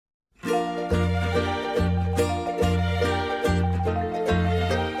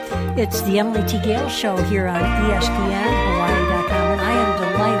It's the Emily T. Gale Show here on ESPN Hawaii.com, and I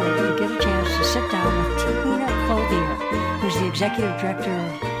am delighted to get a chance to sit down with Tina Clothier, who's the Executive Director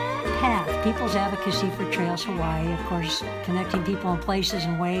of PATH, People's Advocacy for Trails Hawaii, of course, connecting people in places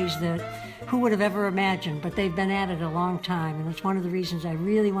and ways that who would have ever imagined, but they've been at it a long time, and it's one of the reasons I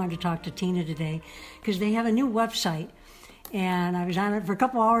really wanted to talk to Tina today, because they have a new website. And I was on it for a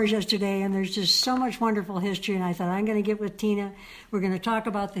couple hours yesterday, and there's just so much wonderful history. And I thought, I'm going to get with Tina. We're going to talk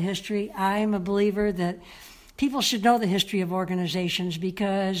about the history. I'm a believer that people should know the history of organizations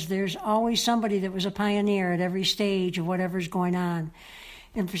because there's always somebody that was a pioneer at every stage of whatever's going on.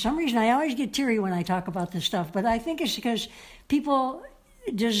 And for some reason, I always get teary when I talk about this stuff. But I think it's because people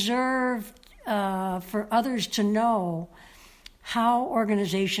deserve for others to know how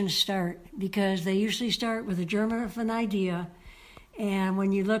organizations start, because they usually start with a germ of an idea. And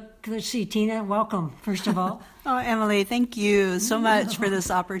when you look, let's see, Tina, welcome, first of all. Oh, Emily, thank you so much for this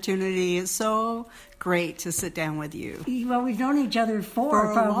opportunity. It's so great to sit down with you. Well, we've known each other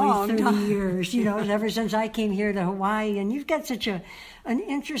for probably 30 years, ever since I came here to Hawaii. And you've got such an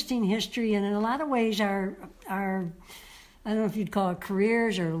interesting history, and in a lot of ways our I don't know if you'd call it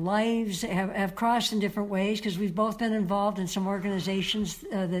careers or lives have crossed in different ways, because we've both been involved in some organizations.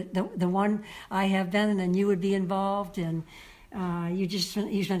 The one I have been, and then you would be involved. And you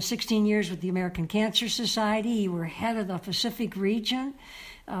spent 16 years with the American Cancer Society. You were head of the Pacific region,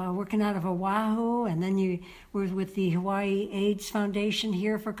 working out of Oahu, and then you were with the Hawaii AIDS Foundation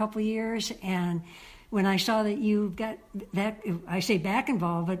here for a couple of years. And when I saw that you got back, I say back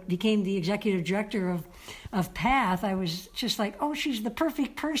involved, but became the executive director of PATH, I was just like, oh, she's the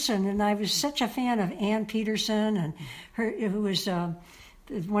perfect person. And I was such a fan of Ann Peterson, and who was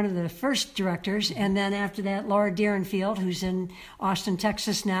one of the first directors. And then after that, Laura Deerenfield, who's in Austin,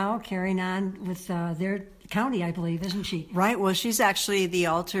 Texas now, carrying on with their county, I believe, isn't she? Right. Well, she's actually the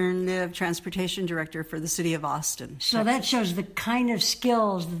alternative transportation director for the city of Austin. So that shows the kind of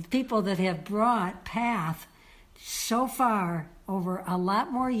skills, the people that have brought PATH so far over a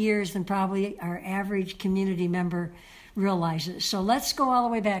lot more years than probably our average community member realizes. So let's go all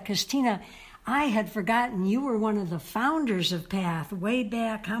the way back, because Tina, I had forgotten you were one of the founders of PATH way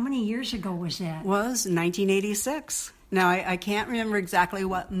back. How many years ago was that? It was 1986. Now, I can't remember exactly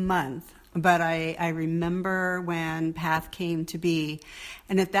what month, but I remember when PATH came to be.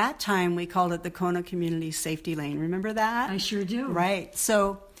 And at that time, we called it the Kona Community Safety Lane. Remember that? I sure do. Right.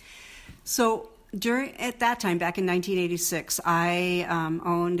 So at that time, back in 1986, I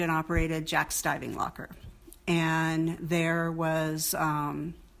owned and operated Jack's Diving Locker. And there was,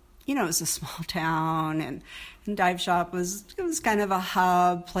 it was a small town, and Dive Shop was kind of a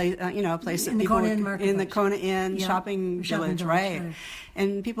hub place, a place that people in the Kona Inn shopping village, right?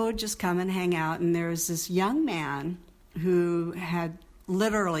 And people would just come and hang out. And there was this young man who had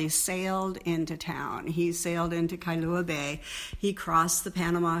literally sailed into town. He sailed into Kailua Bay. He crossed the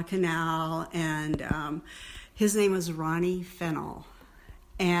Panama Canal, and his name was Ronnie Fennell.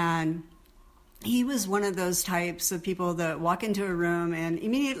 And he was one of those types of people that walk into a room and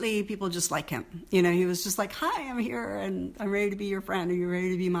immediately people just like him. He was just like, hi, I'm here and I'm ready to be your friend. Are you ready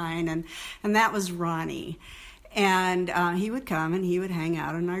to be mine? And that was Ronnie. And he would come and he would hang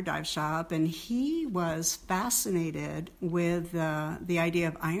out in our dive shop, and he was fascinated with the idea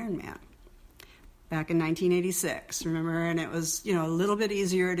of Ironman. Back in 1986, remember? And it was, a little bit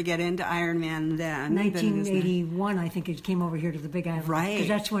easier to get into Ironman then. 1981, I think it came over here to the Big Island. Right. Because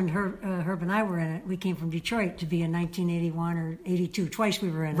that's when Herb and I were in it. We came from Detroit to be in 1981 or 82. Twice we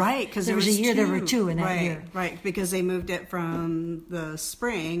were in it. Right, because there was a year, there were two in that year. Right, because they moved it from the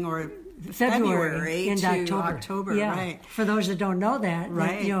spring or February into October, yeah. Right. For those that don't know that,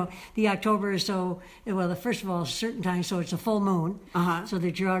 right. The October is first of all, certain times, so it's a full moon, so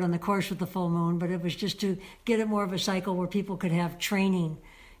that you're out on the course with the full moon, but it was just to get it more of a cycle where people could have training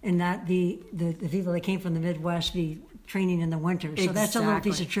and not be the people that came from the Midwest be training in the winter. So Exactly. That's a little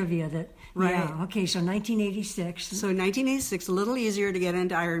piece of trivia that, right. Yeah, okay, so 1986. So 1986, a little easier to get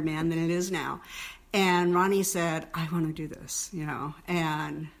into Ironman than it is now. And Ronnie said, I want to do this,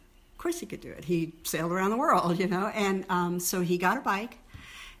 and of course he could do it. He sailed around the world, and so he got a bike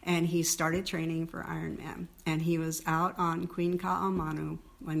and he started training for Ironman. And he was out on Queen Ka'amanu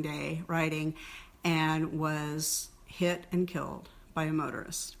one day riding and was hit and killed by a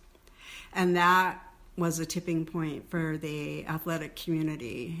motorist. And that was a tipping point for the athletic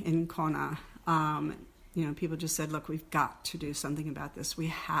community in Kona. People just said, look, we've got to do something about this. We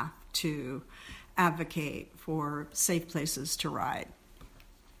have to advocate for safe places to ride.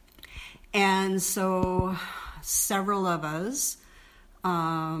 And so several of us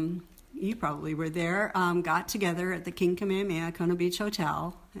you probably were there, got together at the King Kamehameha Kona Beach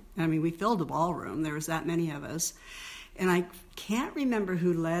Hotel. I mean, we filled the ballroom. There was that many of us. And I can't remember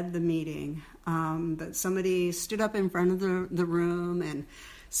who led the meeting, but somebody stood up in front of the room and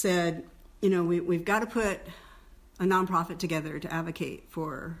said, we've got to put a nonprofit together to advocate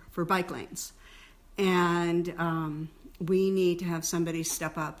for bike lanes. And we need to have somebody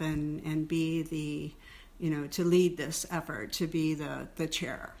step up and be the, to lead this effort, to be the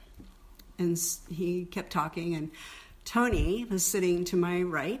chair. And he kept talking, and Tony was sitting to my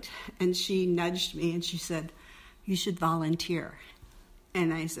right, and she nudged me and she said, "You should volunteer."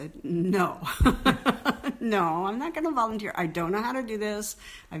 And I said, "No, no, I'm not going to volunteer. I don't know how to do this.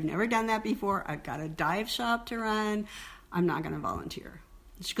 I've never done that before. I've got a dive shop to run. I'm not going to volunteer."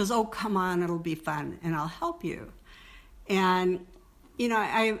 She goes, "Oh, come on, it'll be fun, and I'll help you." And,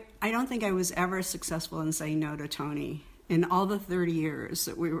 I don't think I was ever successful in saying no to Tony in all the 30 years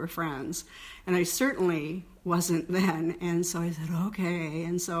that we were friends. And I certainly wasn't then. And so I said, okay.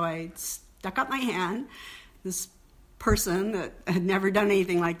 And so I stuck up my hand, this person that had never done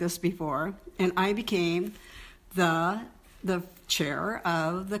anything like this before, and I became the chair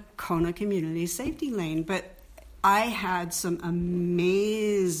of the Kona Community Safety Lane. But I had some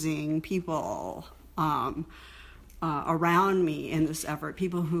amazing people around me in this effort,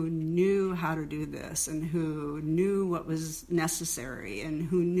 people who knew how to do this and who knew what was necessary and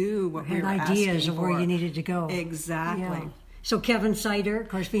who knew what we were asking for. Had ideas of where you needed to go. Exactly. Yeah. So Kevin Sider, of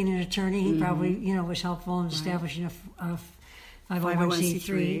course, being an attorney, he probably, was helpful in establishing a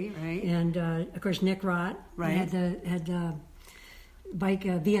 501c3. Right. And, of course, Nick Rott had the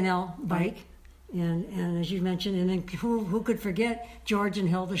bike, B&L bike. And as you mentioned, and then who could forget George and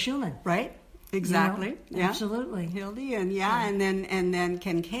Hilda Schumann? Right. Exactly. Yeah. Absolutely. Hildy and and then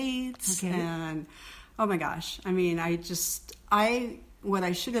Ken Cates and oh my gosh. I mean, what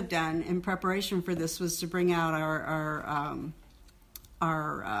I should have done in preparation for this was to bring out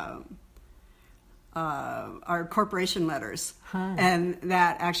our corporation letters, and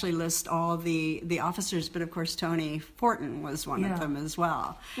that actually lists all the officers. But of course, Tony Fortin was one of them as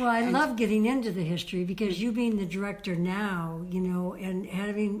well. Well, I love getting into the history because you being the director now,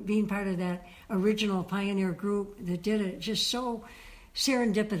 and being part of that original pioneer group that did it, just so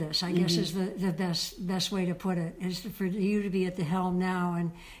serendipitous, I guess, is the best way to put it, is for you to be at the helm now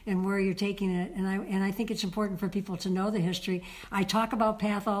and where you're taking it. And I think it's important for people to know the history. I talk about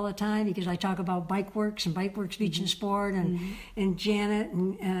PATH all the time because I talk about Bike Works and Bike Works Beach and Sport and Janet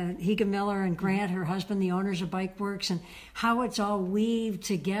and Higa Miller and Grant, her husband, the owners of Bike Works, and how it's all weaved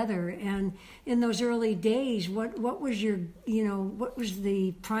together. And in those early days, what was what was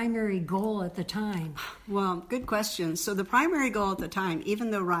the primary goal at the time? Well, good question. So the primary goal at the time,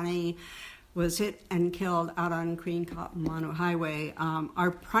 even though Ronnie was hit and killed out on Queen Kaumanu Highway,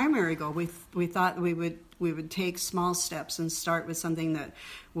 our primary goal, we thought we would take small steps and start with something that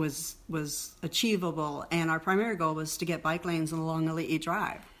was achievable, and our primary goal was to get bike lanes along Ali'i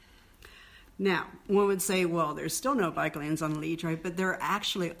Drive. Now, one would say, well, there's still no bike lanes on Ali'i Drive, but there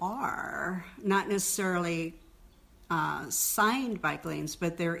actually are, not necessarily signed bike lanes,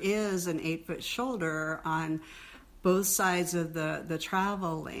 but there is an 8-foot shoulder on both sides of the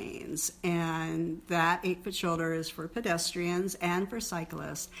travel lanes, and that 8-foot shoulder is for pedestrians and for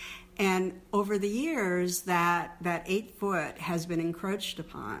cyclists. And over the years, that 8 foot has been encroached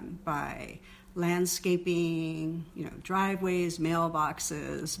upon by landscaping, driveways,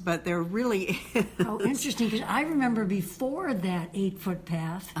 mailboxes, but there really is. Oh, interesting, because I remember before that 8-foot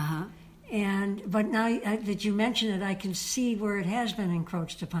path, but now that you mention it, I can see where it has been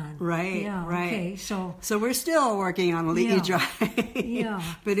encroached upon. Right, yeah, right. Okay, so we're still working on Ali'i Drive. Yeah.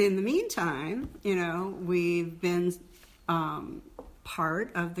 But in the meantime, we've been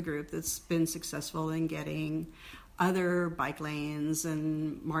part of the group that's been successful in getting other bike lanes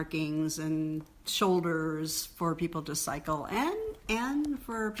and markings and shoulders for people to cycle and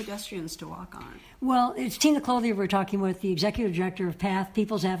for pedestrians to walk on. Well, it's Tina Clothier we're talking with, the Executive Director of PATH,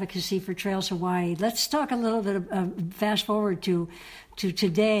 People's Advocacy for Trails Hawaii. Let's talk a little bit, fast forward to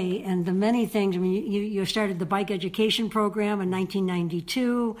today and the many things. I mean, you started the bike education program in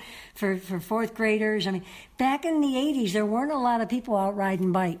 1992 for fourth graders. I mean, back in the 80s, there weren't a lot of people out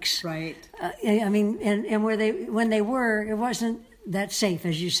riding bikes. Right. I mean, and when they were, it wasn't that safe,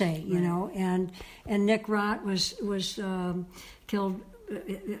 as you say, and Nick Rott was killed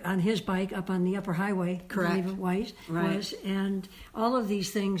on his bike up on the upper highway. Correct. I believe it was. And all of these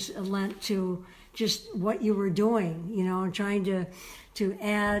things lent to just what you were doing, and trying to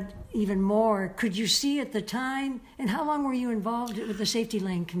add even more. Could you see at the time, and how long were you involved with the Safety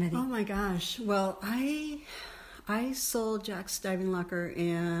Lane Committee? Oh my gosh. Well, I sold Jack's Diving Locker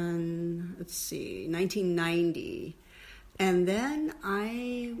in, 1990. And then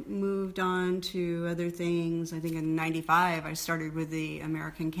I moved on to other things. I think in 95, I started with the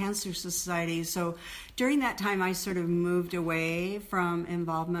American Cancer Society. So during that time, I sort of moved away from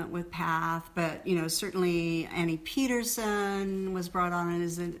involvement with PATH. But, certainly Annie Peterson was brought on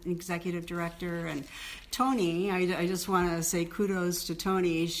as an executive director. And Tony, I just want to say kudos to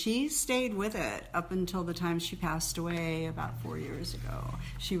Tony. She stayed with it up until the time she passed away about 4 years ago.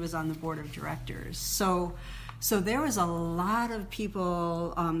 She was on the board of directors. So there was a lot of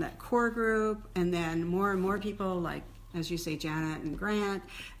people, that core group, and then more and more people, like, as you say, Janet and Grant,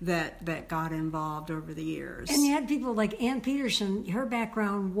 that got involved over the years. And you had people like Ann Peterson. Her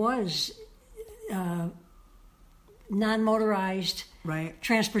background was non-motorized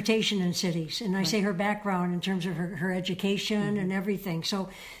transportation in cities. And I say her background in terms of her education and everything. So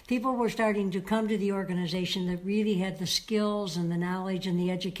people were starting to come to the organization that really had the skills and the knowledge and the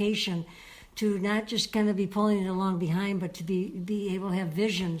education to not just kind of be pulling it along behind, but to be able to have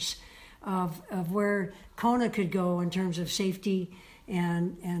visions of where Kona could go in terms of safety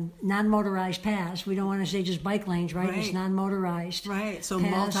and non-motorized paths. We don't want to say just bike lanes, right? It's non-motorized. Right, so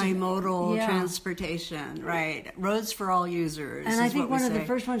paths. Multimodal transportation, right. Roads for all users. And I think one of the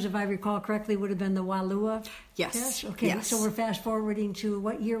first ones, if I recall correctly, would have been the Walua. Yes. Pass? Okay, yes. So we're fast forwarding to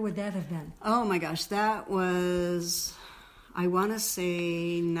what year would that have been? Oh my gosh, that was, I want to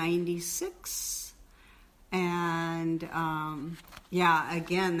say 96. And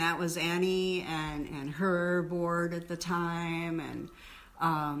again, that was Annie and her board at the time, and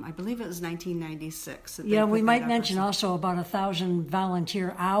I believe it was 1996. Yeah, we might mention also about 1,000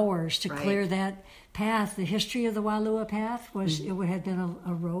 volunteer hours to clear that path. The history of the Walua Path was it had been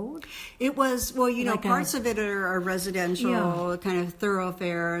a road. It was parts of it are residential kind of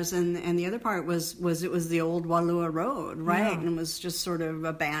thoroughfares, and the other part was it was the old Walua Road, right? And it was just sort of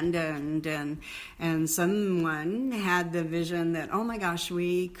abandoned, and someone had the vision that, oh my gosh,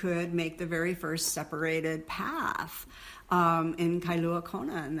 we could make the very first separated path in Kailua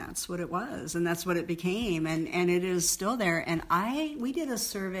Kona, and that's what it was, and that's what it became, and it is still there. And we did a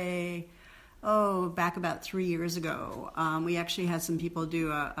survey back about 3 years ago. We actually had some people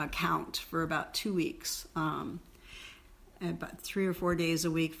do a count for about 2 weeks, about 3 or 4 days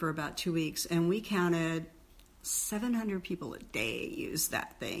a week for about 2 weeks, and we counted 700 people a day use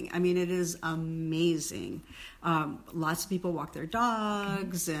that thing. I mean, it is amazing. Lots of people walk their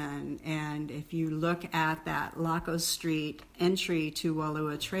dogs, and if you look at that Laco Street entry to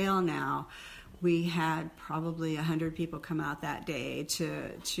Walua Trail now, we had probably 100 people come out that day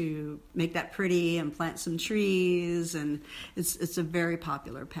to make that pretty and plant some trees, and it's a very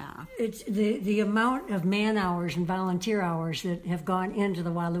popular path. It's the amount of man hours and volunteer hours that have gone into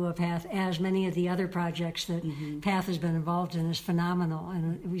the Walua Path, as many of the other projects that PATH has been involved in, is phenomenal.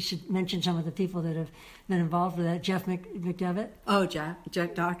 And we should mention some of the people that have been involved with that. Jeff McDevitt. Oh,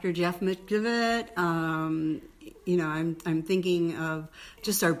 Dr. Jeff McDevitt. I'm thinking of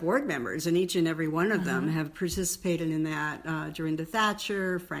just our board members, and each and every one of them have participated in that. Dorinda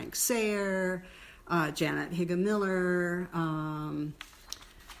Thatcher, Frank Sayer, Janet Higa-Miller.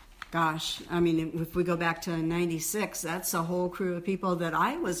 If we go back to 96, that's a whole crew of people that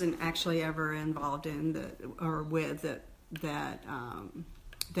I wasn't actually ever involved in that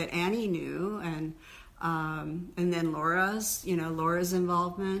Annie knew, and then Laura's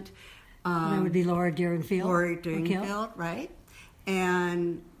involvement. That would be Laura Deeringfield. Laura Deeringfield, right?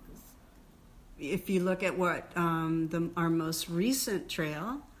 And if you look at what our most recent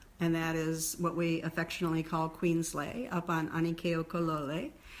trail, and that is what we affectionately call Queenslay, up on Anikeokolole,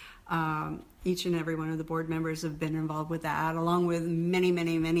 each and every one of the board members have been involved with that, along with many,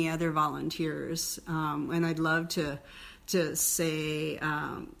 many, many other volunteers. And I'd love to say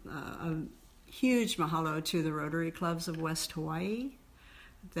a huge mahalo to the Rotary Clubs of West Hawaii,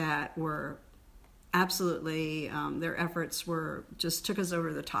 that were absolutely, their efforts just took us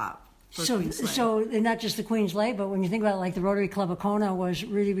over the top. So not just the Queenslay, but when you think about it, like the Rotary Club of Kona was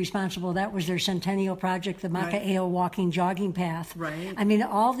really responsible. That was their centennial project, the Maka'eo walking jogging path. Right. I mean,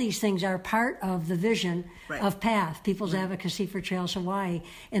 all these things are part of the vision of PATH, People's Advocacy for Trails Hawaii,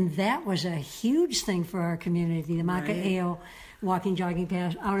 and that was a huge thing for our community. The Maka'eo walking jogging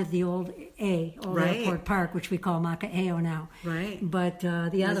path out at the old Airport Park, which we call Maka'eo now. Right. But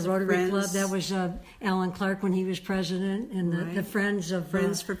the Rotary Club, that was Alan Clark when he was president, and the Friends of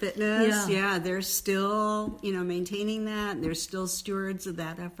Friends for Fitness. Yeah, they're still maintaining that. They're still stewards of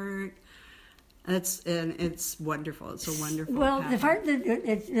that effort. It's wonderful. It's a wonderful. Well, path. the part that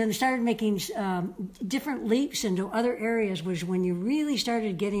it started making different leaps into other areas was when you really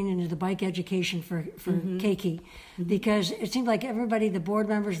started getting into the bike education for Keiki, because it seemed like everybody, the board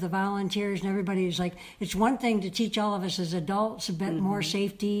members, the volunteers, and everybody is like, it's one thing to teach all of us as adults a bit more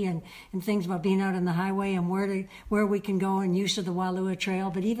safety and things about being out on the highway and where we can go and use of the Walua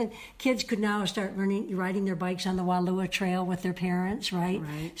Trail, but even kids could now start riding their bikes on the Walua Trail with their parents, right?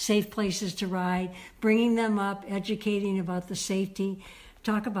 Safe places to ride. Bringing them up, educating about the safety.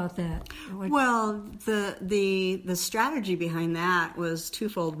 Talk about that. Well, the strategy behind that was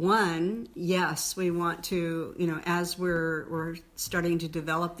twofold. One, yes, we want to, as we're starting to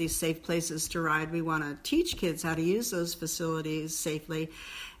develop these safe places to ride, we want to teach kids how to use those facilities safely,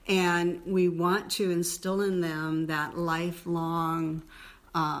 and we want to instill in them that lifelong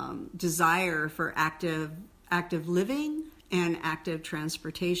desire for active living and active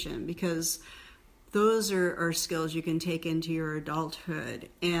transportation, because those are skills you can take into your adulthood,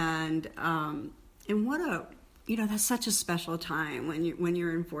 and what that's such a special time when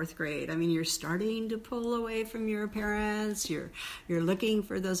you're in fourth grade. I mean, you're starting to pull away from your parents. You're looking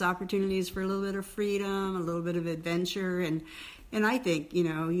for those opportunities for a little bit of freedom, a little bit of adventure, and I think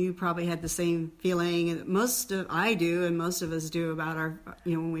you probably had the same feeling. I do, and most of us do about our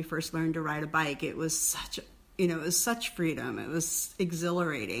when we first learned to ride a bike. It was such freedom. It was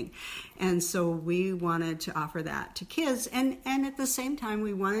exhilarating. And so we wanted to offer that to kids. And at the same time,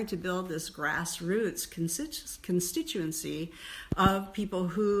 we wanted to build this grassroots constituency of people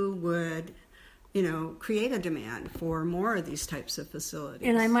who would, create a demand for more of these types of facilities.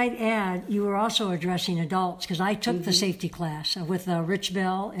 And I might add, you were also addressing adults, because I took the safety class with Rich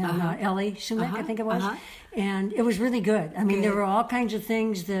Bell and Ellie Sumek, I think it was. And it was really good. I mean, there were all kinds of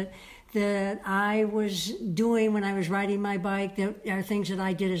things that I was doing when I was riding my bike that are things that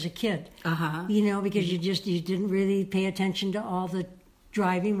I did as a kid. Because you didn't really pay attention to all the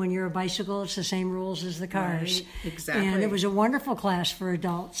driving. When you're a bicycle, it's the same rules as the cars. Right, exactly. And it was a wonderful class for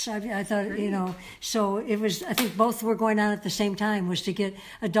adults. I thought, so it was, I think both were going on at the same time, was to get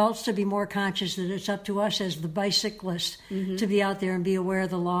adults to be more conscious that it's up to us as the bicyclists to be out there and be aware of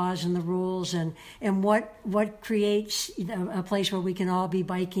the laws and the rules and what creates a place where we can all be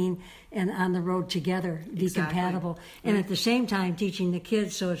biking and on the road together, be compatible. And at the same time, teaching the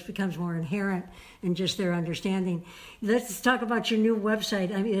kids so it becomes more inherent in just their understanding. Let's talk about your new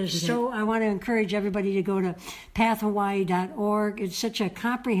website. I mean, I want to encourage everybody to go to pathhawaii.org. It's such a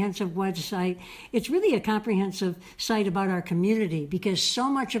comprehensive website. It's really a comprehensive site about our community, because so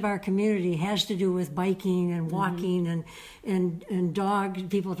much of our community has to do with biking and walking and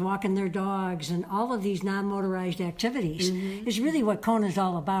people walking their dogs and all of these non-motorized activities is really what Kona's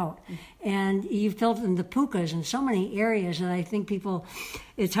all about. And you've built in the pukas in so many areas that I think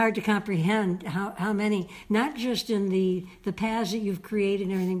it's hard to comprehend how many, not just in the paths that you've created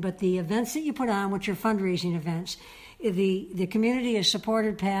and everything, but the events that you put on, which are fundraising events. The community has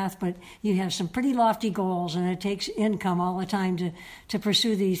supported PATH, but you have some pretty lofty goals, and it takes income all the time to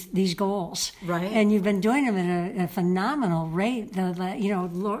pursue these goals. Right. And you've been doing them at a phenomenal rate.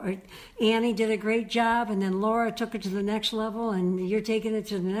 Annie did a great job, and then Laura took it to the next level, and you're taking it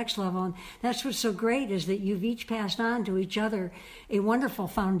to the next level. And that's what's so great, is that you've each passed on to each other a wonderful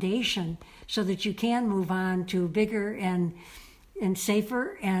foundation so that you can move on to bigger and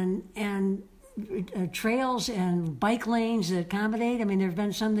safer and trails and bike lanes that accommodate. I mean, there have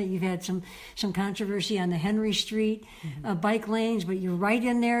been some that you've had some controversy on the Henry Street bike lanes, but you're right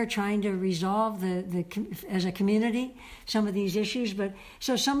in there trying to resolve as a community some of these issues. But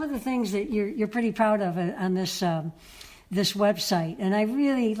so some of the things that you're pretty proud of on this website. And I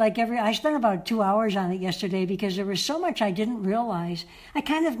really, I spent about 2 hours on it yesterday because there was so much I didn't realize. I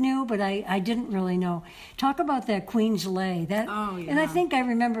kind of knew, but I didn't really know. Talk about that Queen's Lay. And I think I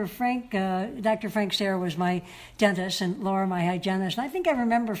remember Dr. Frank Serra was my dentist and Laura my hygienist. And I think I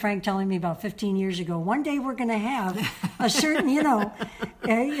remember Frank telling me about 15 years ago, one day we're going to have a certain,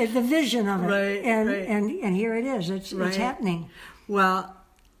 the vision of it. Right, and here it is. It's happening. Well,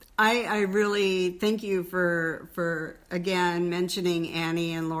 I really thank you for again mentioning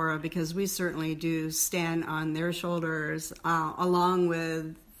Annie and Laura, because we certainly do stand on their shoulders along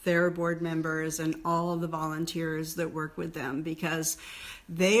with their board members and all of the volunteers that work with them, because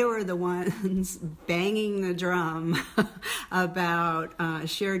they were the ones banging the drum about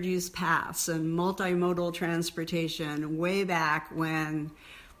shared use paths and multimodal transportation way back when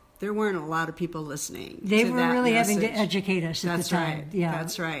there weren't a lot of people listening. They were really message. having to educate us at the time. Right. Yeah,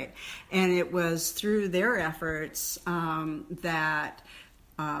 that's right. And it was through their efforts that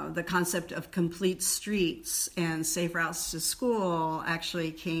the concept of complete streets and safe routes to school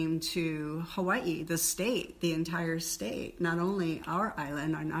actually came to Hawaii, the state, the entire state, not only our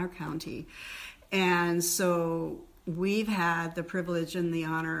island and our county. And so we've had the privilege and the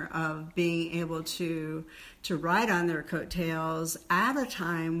honor of being able to ride on their coattails at a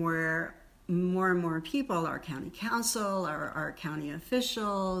time where more and more people, our county council, our county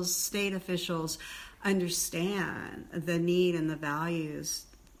officials, state officials, understand the need and the values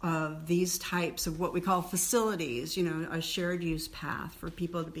of these types of what we call facilities, a shared use path for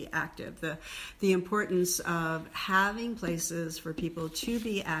people to be active, the importance of having places for people to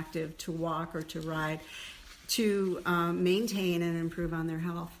be active, to walk or to ride, to maintain and improve on their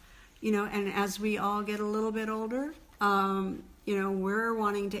health. And as we all get a little bit older, we're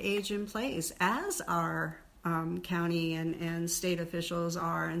wanting to age in place, as our county and state officials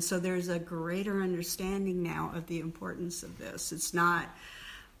are. And so there's a greater understanding now of the importance of this. It's not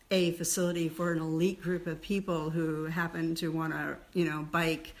a facility for an elite group of people who happen to want to,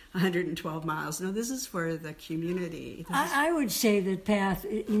 bike 112 miles. No, this is for the community. I would say that, Path,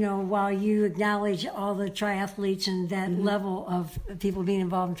 while you acknowledge all the triathletes and that level of people being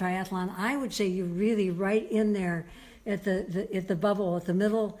involved in triathlon, I would say you're really right in there at the bubble, at the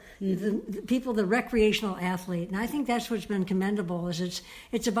middle, the people, the recreational athlete. And I think that's what's been commendable, is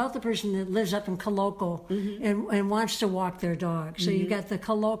it's about the person that lives up in Kaloko and wants to walk their dog. So you've got the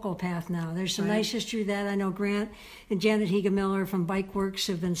Kaloko path now. There's some nice history of that. I know Grant and Janet Higa-Miller from Bike Works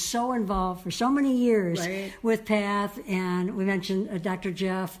have been so involved for so many years with Path. And we mentioned Dr.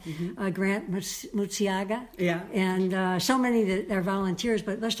 Jeff, Grant Mutsiaga, and so many that are volunteers.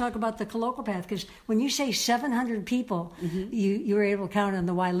 But let's talk about the Kaloko path, because when you say 700 people, you were able to count on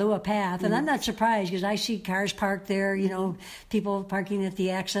the Wailua path, and I'm not surprised, because I see cars parked there, people parking at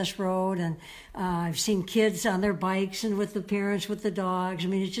the access road, and I've seen kids on their bikes and with the parents, with the dogs. I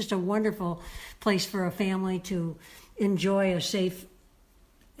mean, it's just a wonderful place for a family to enjoy a safe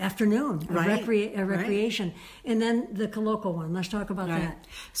afternoon, recreation. And then the Kaloko one, let's talk about that.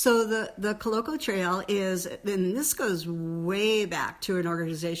 So the Kaloko Trail is, and this goes way back to an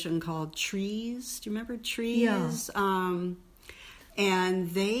organization called Trees. Do you remember Trees? Yeah. And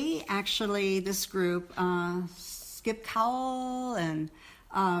they actually, this group, Skip Cowell, and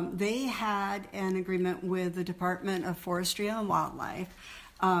they had an agreement with the Department of Forestry and Wildlife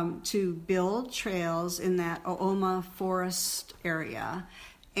to build trails in that O'oma forest area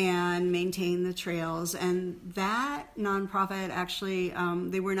and maintain the trails. And that nonprofit actually,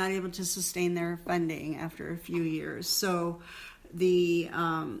 they were not able to sustain their funding after a few years. So the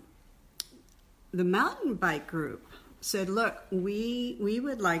mountain bike group said, look, we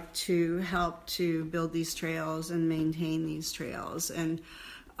would like to help to build these trails and maintain these trails. And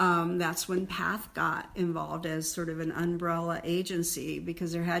that's when PATH got involved as sort of an umbrella agency,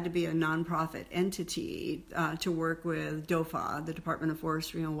 because there had to be a nonprofit entity to work with DOFA, the Department of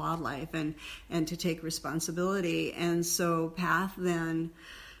Forestry and Wildlife, and to take responsibility. And so PATH then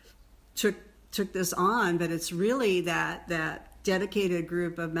took this on, but it's really that dedicated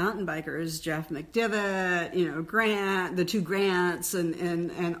group of mountain bikers, Jeff McDivitt, Grant, the two Grants,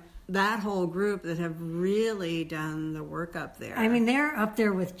 and that whole group that have really done the work up there. I mean, they're up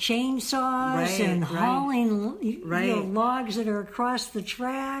there with chainsaws and hauling logs that are across the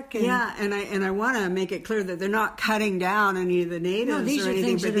track. And and I want to make it clear that they're not cutting down any of the natives or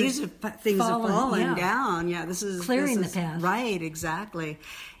anything, but these are things that have fallen down. Yeah, this is clearing the path. Right, exactly.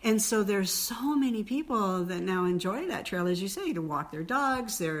 And so there's so many people that now enjoy that trail, as you say, to walk their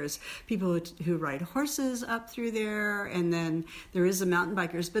dogs. There's people who ride horses up through there, and then there is the mountain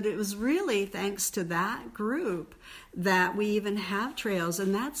bikers. But it was really thanks to that group that we even have trails,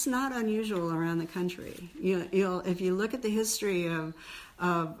 and that's not unusual around the country. If you look at the history of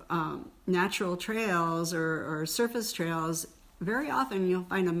natural trails or surface trails, very often you'll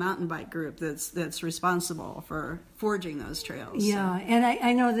find a mountain bike group that's responsible for forging those trails. Yeah, so. And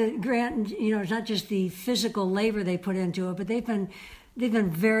I know that Grant, it's not just the physical labor they put into it, but they've been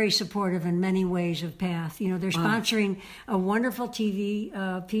very supportive in many ways of PATH. They're sponsoring a wonderful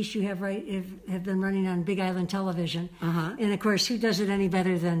TV piece you have been running on Big Island Television. And of course, who does it any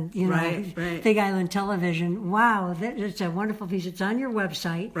better than Big Island Television? Wow, it's a wonderful piece. It's on your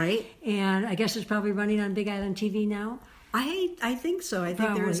website, right? And I guess it's probably running on Big Island TV now. I think so. I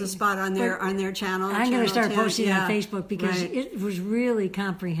think there is a spot on their channel. I'm going to start posting on Facebook, because it was really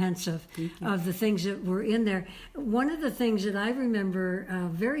comprehensive of the things that were in there. One of the things that I remember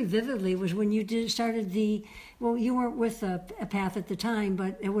very vividly was when you started you weren't with a PATH at the time,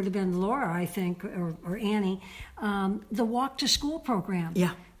 but it would have been Laura, I think, or Annie, the Walk to School program.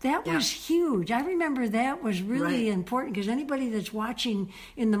 Yeah. That was huge. I remember that was really important, because anybody that's watching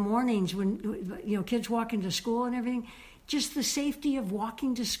in the mornings when, you know, kids walk into school and everything, just the safety of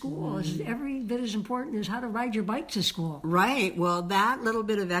walking to school is every bit as important as how to ride your bike to school. Right. Well, that little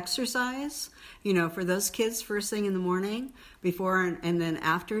bit of exercise, you know, for those kids first thing in the morning, before and then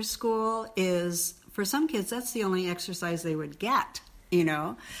after school, is, for some kids, that's the only exercise they would get, you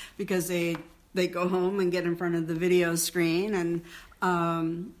know, because they go home and get in front of the video screen.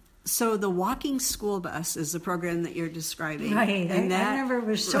 And so the walking school bus is the program that you're describing. Right. And I remember it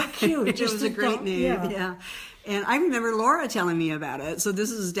was so cute. It was a great name. Yeah. And I remember Laura telling me about it. So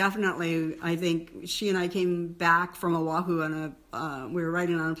this is definitely, I think, she and I came back from Oahu on we were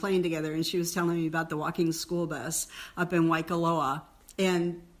riding on a plane together, and she was telling me about the walking school bus up in Waikoloa.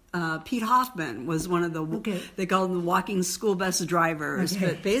 And Pete Hoffman was one of the, they call them the walking school bus drivers. Okay.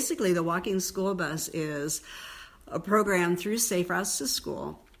 But basically the walking school bus is a program through Safe Routes to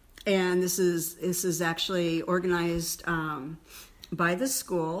School. And this is actually organized by the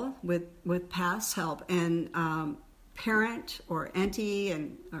school with PATH's help, and parent or auntie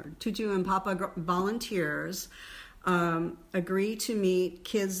or tutu and papa volunteers agree to meet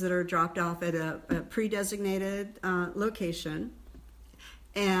kids that are dropped off at a pre-designated location,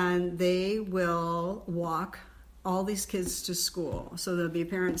 and they will walk all these kids to school. So there'll be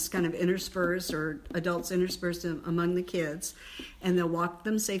parents kind of interspersed, or adults interspersed among the kids, and they'll walk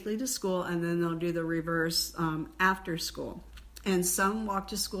them safely to school, and then they'll do the reverse after school. And some walk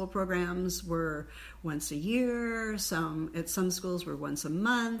to school programs were once a year, at some schools were once a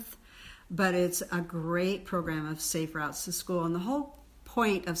month, but it's a great program of Safe Routes to School. And the whole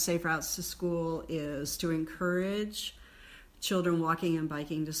point of Safe Routes to School is to encourage children walking and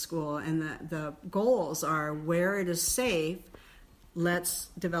biking to school. And the goals are, where it is safe, let's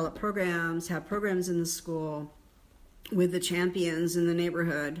develop programs, have programs in the school with the champions in the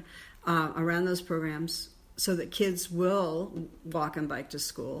neighborhood around those programs, so that kids will walk and bike to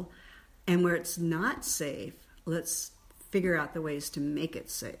school. And where it's not safe, let's figure out the ways to make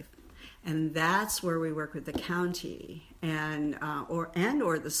it safe. And that's where we work with the county and or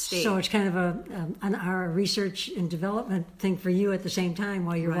the state. So it's kind of our research and development thing for you at the same time.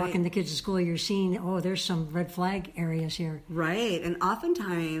 While you're walking the kids to school, you're seeing, there's some red flag areas here. Right. And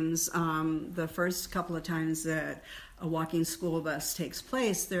oftentimes, the first couple of times that a walking school bus takes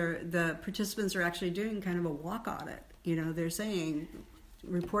place, the participants are actually doing kind of a walk audit. You know, they're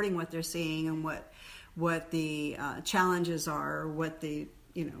reporting what they're seeing and what the challenges are, what the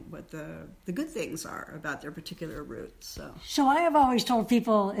good things are about their particular route. So I have always told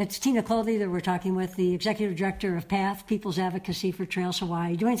people, it's Tina Clothy that we're talking with, the executive director of PATH, People's Advocacy for Trails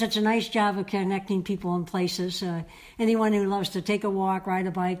Hawaii, doing such a nice job of connecting people in places. Anyone who loves to take a walk, ride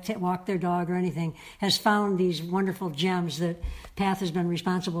a bike, walk their dog or anything, has found these wonderful gems that PATH has been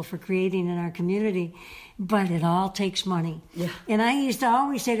responsible for creating in our community. But it all takes money. Yeah. And I used to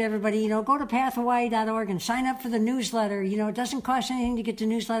always say to everybody, go to pathhawaii.org and sign up for the newsletter. It doesn't cost anything to get the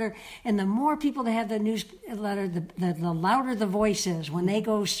newsletter. And the more people that have the newsletter, the louder the voice is when they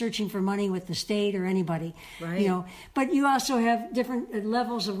go searching for money with the state or anybody. Right. But you also have different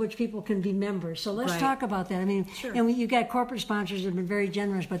levels of which people can be members. So let's talk about that. I mean, sure. And you got corporate sponsors that have been very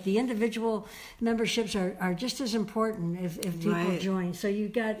generous, but the individual memberships are just as important if people join. So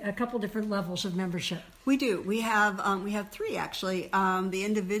you've got a couple different levels of membership. We do. We have three, actually. The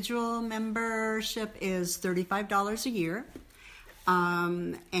individual membership is $35 a year.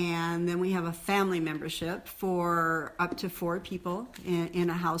 And then we have a family membership for up to 4 people in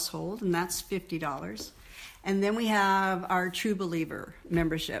a household, and that's $50. And then we have our True Believer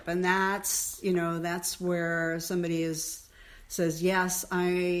membership, and that's where somebody says, yes,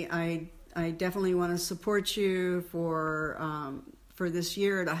 I definitely want to support you for this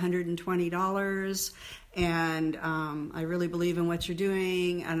year at $120, and I really believe in what you're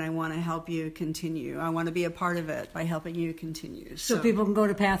doing, and I want to help you continue. I want to be a part of it by helping you continue. So people can go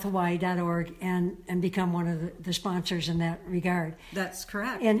to pathhawaii.org and become one of the sponsors in that regard. That's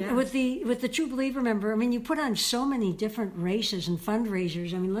correct. And with the True Believer member, I mean, you put on so many different races and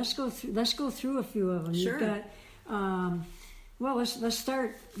fundraisers. I mean, let's go through a few of them. Sure. You've got. Well, let's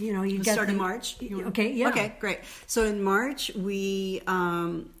start. Let's start in March. Okay, yeah. Okay, great. So in March, we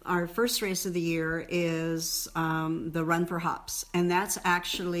our first race of the year is the Run for Hops, and that's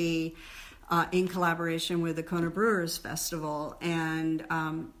actually in collaboration with the Kona Brewers Festival, and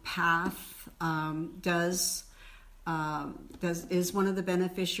PATH is one of the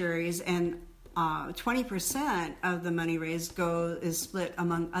beneficiaries, and 20% of the money raised is split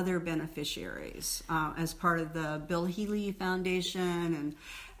among other beneficiaries as part of the Bill Healy Foundation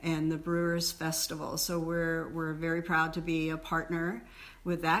and the Brewers Festival. So we're very proud to be a partner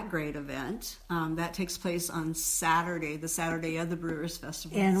with that great event. That takes place on Saturday, the Saturday of the Brewers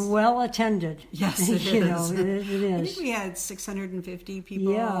Festival. And well attended. Yes, it you is. Know, it is. I think we had 650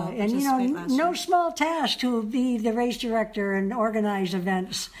 people. Yeah, and no small task to be the race director and organize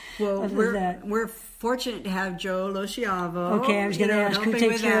events. Well, we're fortunate to have Joe Lociavo. Okay, I was going to ask who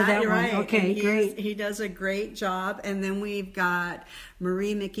takes care of that one. Right. Okay, great. He does a great job. And then we've got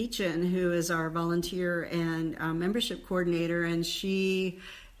Marie McEachin, who is our volunteer and membership coordinator, and she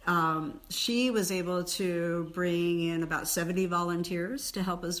was able to bring in about 70 volunteers to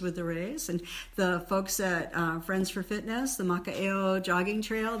help us with the race. And the folks at Friends for Fitness, the Maka'eo Jogging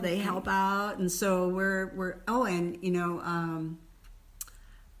Trail, they help out. And so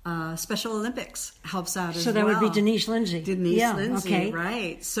Special Olympics helps out as well. So that would be Denise Lindsay. Lindsay, okay.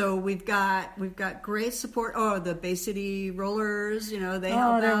 Right. So we've got great support. Oh, the Bay City Rollers, they help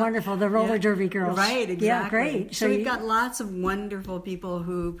out. Oh, they're wonderful. The roller derby girls. Right, exactly. Yeah, great. So we've got lots of wonderful people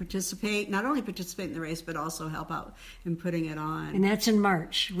who not only participate in the race, but also help out in putting it on. And that's in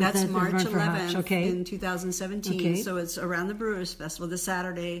March. That's March 11th in 2017. Okay. So it's around the Brewers Festival, the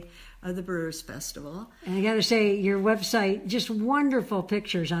Saturday of the Brewers Festival. And I got to say, your website, just wonderful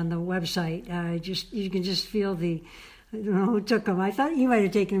pictures on the website. You can just feel I don't know who took them. I thought you might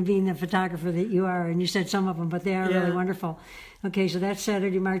have taken them being the photographer that you are, and you said some of them, but they are really wonderful. Okay, so that's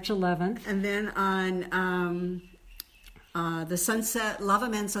Saturday, March 11th. And then on the Lava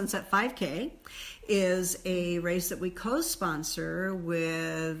Man Sunset 5K is a race that we co-sponsor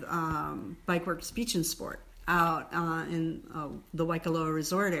with Bikeworks Beach and Sport out in the Waikoloa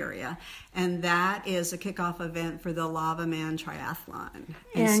Resort area, and that is a kickoff event for the Lava Man Triathlon.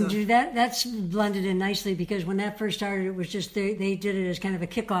 And so, that's blended in nicely, because when that first started, it was just they did it as kind of a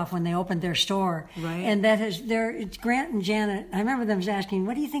kickoff when they opened their store. Right. And it's Grant and Janet. I remember them asking,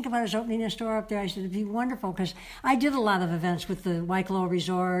 "What do you think about us opening a store up there?" I said, "It'd be wonderful," because I did a lot of events with the Waikoloa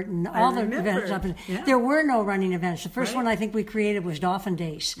Resort and all the events up. There were no running events. The first one I think we created was Dolphin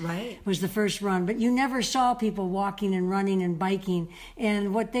Days. Right. Was the first run, but you never saw people walking and running and biking.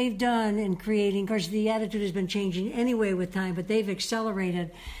 And what they've done in creating, of course, the attitude has been changing anyway with time, but they've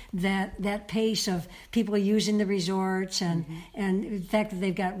accelerated that pace of people using the resorts and the fact that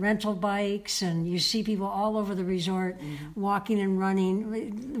they've got rental bikes, and you see people all over the resort walking and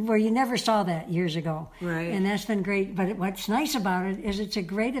running, where you never saw that years ago. Right. And that's been great. But what's nice about it is it's a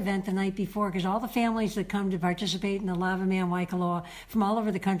great event the night before, because all the families that come to participate in the Lava Man Waikoloa from all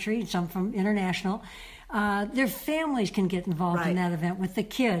over the country, some from international, their families can get involved in that event with the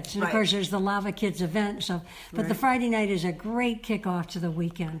kids. And of course, there's the Lava Kids event. But the Friday night is a great kickoff to the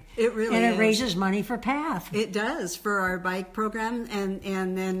weekend. It really is. And it raises money for PATH. It does, for our bike program.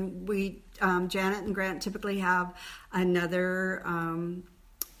 And then we, Janet and Grant typically have another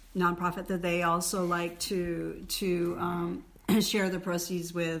nonprofit that they also like to share the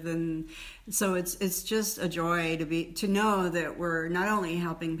proceeds with, and so it's just a joy to know that we're not only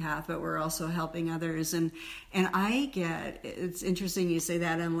helping PATH, but we're also helping others. And it's interesting you say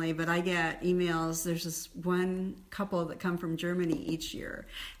that, Emily, but I get emails. There's this one couple that come from Germany each year,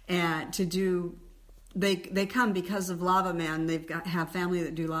 and they come because of Lava Man. Have family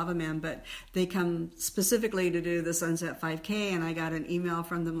that do Lava Man, but they come specifically to do the Sunset 5K. And I got an email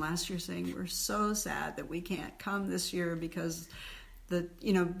from them last year saying, "We're so sad that we can't come this year because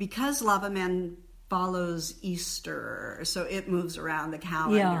because Lava Man follows Easter, so it moves around the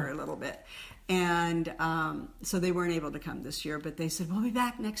calendar a little bit." And so they weren't able to come this year, but they said, "We'll be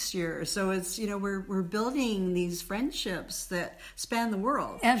back next year." So it's, we're building these friendships that span the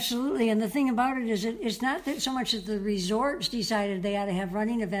world. Absolutely. And the thing about it is it's not that so much that the resorts decided they ought to have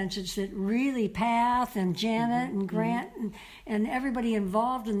running events. It's that really PATH and Janet and Grant and everybody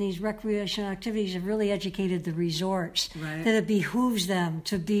involved in these recreational activities have really educated the resorts that it behooves them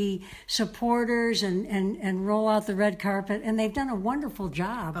to be supporters and roll out the red carpet. And they've done a wonderful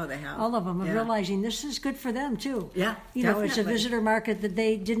job. Oh, they have. All of them. Realizing this is good for them too. Yeah, definitely. It's a visitor market that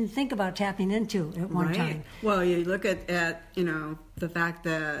they didn't think about tapping into at one time. Well, you look at the fact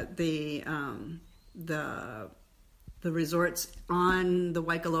that the resorts on the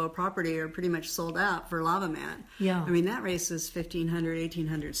Waikoloa property are pretty much sold out for Lava Man. Yeah, I mean that race is 1,500,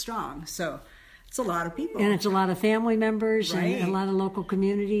 1,800 strong. So it's a lot of people, and it's a lot of family members and a lot of local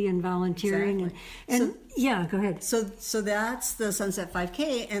community and volunteering. Exactly. Go ahead. So that's the Sunset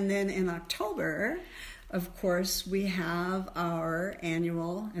 5K, and then in October, of course, we have our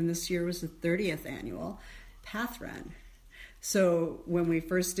annual, and this year was the 30th annual PATH Run. So when we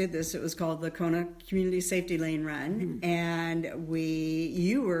first did this, it was called the Kona Community Safety Lane Run, and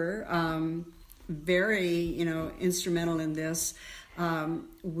you were very instrumental in this.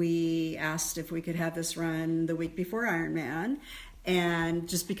 we asked if we could have this run the week before Ironman. And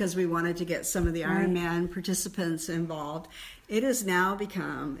just because we wanted to get some of the Ironman participants involved, it has now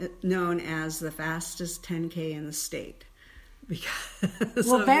become known as the fastest 10K in the state.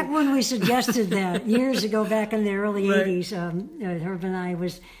 Well, back when we suggested that years ago, back in the early '80s, Herb and I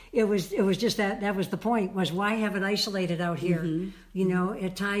it was just that was the point, was why have it isolated out here? Mm-hmm.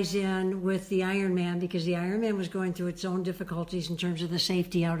 It ties in with the Ironman, because the Ironman was going through its own difficulties in terms of the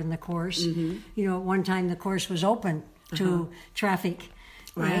safety out in the course. Mm-hmm. At one time the course was open to traffic.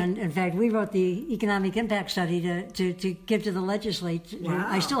 Right. And in fact, we wrote the economic impact study to give to the legislature. Wow.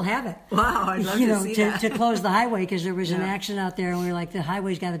 I still have it. Wow, I'd love to see that. To close the highway, because there was an accident out there, and we were like, the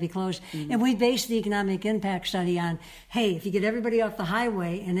highway's got to be closed. Mm-hmm. And we based the economic impact study on, hey, if you get everybody off the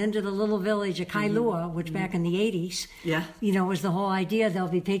highway and into the little village of Kailua, which back in the 80s, was the whole idea. They'll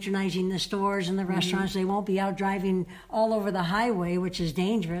be patronizing the stores and the restaurants. They won't be out driving all over the highway, which is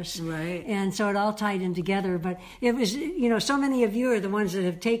dangerous. Right. And so it all tied in together. But it was, so many of you are the ones that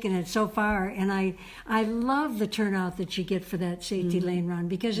have taken it so far, and I love the turnout that you get for that safety lane run,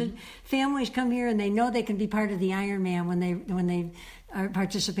 because families come here and they know they can be part of the Ironman when they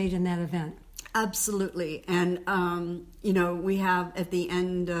participate in that event. Absolutely. And we have at the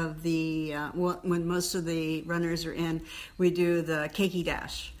end of the when most of the runners are in, we do the keiki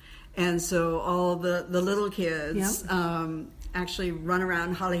dash, and so all the little kids actually run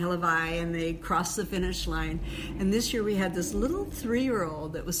around Halehalawai, and they cross the finish line. And this year we had this little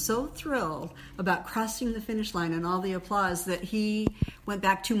 3-year-old that was so thrilled about crossing the finish line and all the applause that he went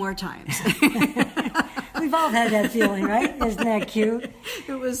back 2 more times. We've all had that feeling, right? Isn't that cute?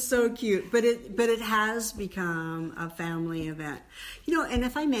 It was so cute, but it has become a family event. And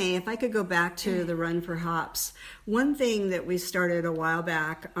if I could go back to the Run for Hops, one thing that we started a while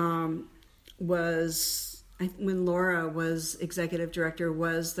back was, when Laura was executive director,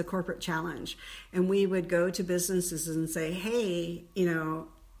 was the corporate challenge. And we would go to businesses and say, hey,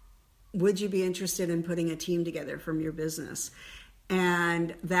 would you be interested in putting a team together from your business?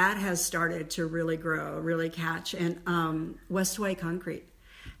 And that has started to really grow, really catch. And West Hawaii Concrete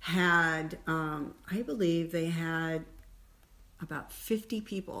had, I believe they had about 50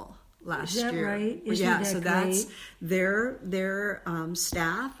 people last year. Is that right? Isn't that so great? That's their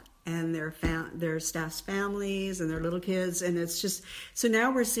staff and their staff's families and their little kids, and it's just, so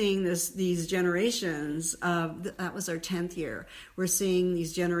now we're seeing these generations of, that was our 10th year, we're seeing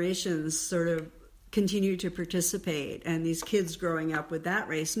these generations sort of continue to participate, and these kids growing up with that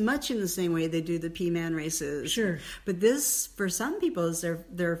race, much in the same way they do the P-Man races. Sure. But this, for some people, is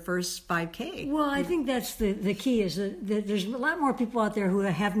their first 5K. Well, I think that's the key, is that there's a lot more people out there who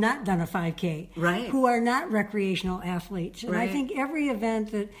have not done a 5K. Right. Who are not recreational athletes. And I think every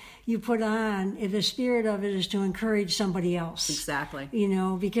event that you put on, the spirit of it is to encourage somebody else. Exactly.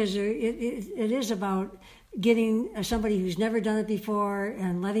 Because it is about getting somebody who's never done it before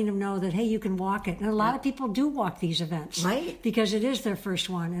and letting them know that, hey, you can walk it. And a lot of people do walk these events. Right. Because it is their first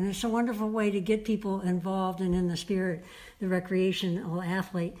one. And it's a wonderful way to get people involved and in the spirit, the recreational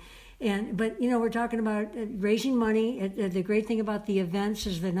athlete. But we're talking about raising money. The great thing about the events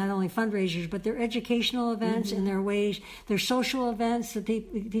is they're not only fundraisers, but they're educational events, and they're social events that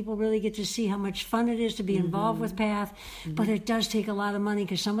people really get to see how much fun it is to be involved with PATH. But it does take a lot of money,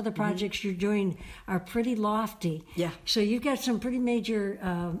 because some of the projects you're doing are pretty lofty. Yeah. So you've got some pretty major,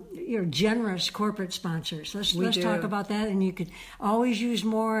 generous corporate sponsors. Let's talk about that. And you could always use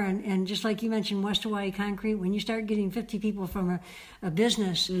more. And just like you mentioned, West Hawaii Concrete, when you start getting 50 people from a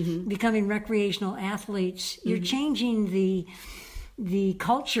business becoming recreational athletes, you're changing the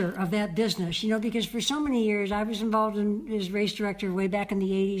culture of that business, because for so many years I was involved as race director way back in the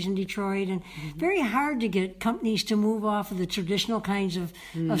 80s in Detroit, and very hard to get companies to move off of the traditional kinds of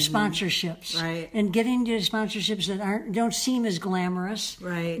sponsorships, right? And getting to sponsorships that don't seem as glamorous,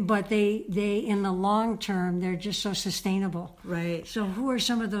 right? But they in the long term, they're just so sustainable, right? So who are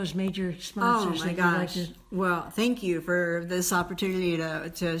some of those major sponsors? Oh my gosh! Well, thank you for this opportunity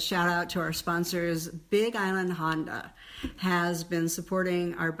to shout out to our sponsors. Big Island Honda has been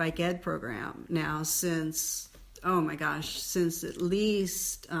supporting our Bike Ed program now since at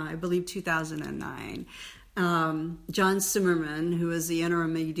least, I believe, 2009. John Zimmerman, who is the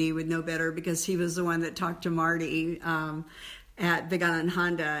interim ED, would know better, because he was the one that talked to Marty at Big Island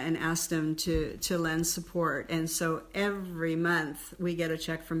Honda and asked him to lend support. And so every month we get a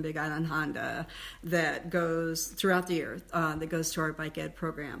check from Big Island Honda that goes throughout the year, that goes to our Bike Ed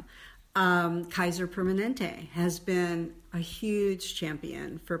program. Kaiser Permanente has been a huge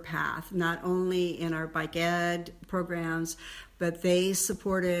champion for PATH, not only in our bike ed programs, but they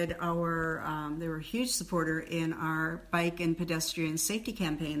supported they were a huge supporter in our bike and pedestrian safety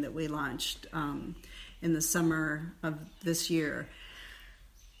campaign that we launched in the summer of this year.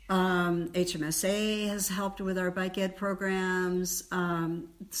 HMSA has helped with our bike ed programs. Some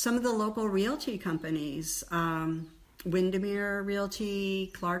of the local realty companies, Windermere Realty,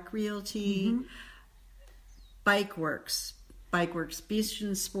 Clark Realty, Bikeworks Beach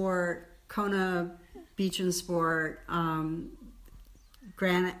and Sport, Kona Beach and Sport,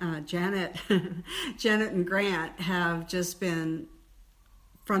 Janet and Grant have just been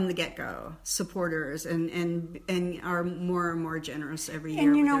from the get-go supporters and are more and more generous every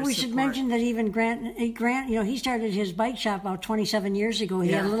year. And we should mention that even Grant, he started his bike shop about 27 years ago.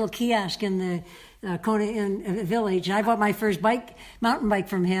 He had a little kiosk in the Kona Village. And I bought my first mountain bike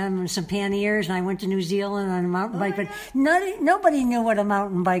from him and some panniers, and I went to New Zealand on a mountain bike. But nobody knew what a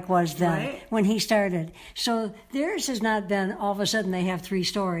mountain bike was then when he started. So theirs has not been all of a sudden they have 3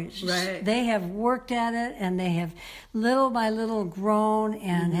 stories. Right. They have worked at it, and they have little by little grown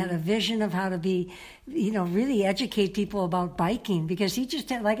and had a vision of how to be, really educate people about biking, because he just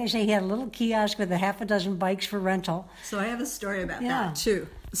had, like I say, he had a little kiosk with a half a dozen bikes for rental. So I have a story about that too.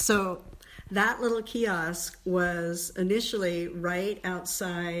 So that little kiosk was initially right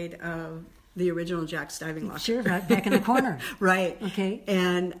outside of the original Jack's Diving Locker. Sure, right back in the corner. Right. Okay.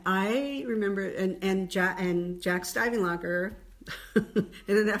 And I remember, and Jack's Diving Locker, in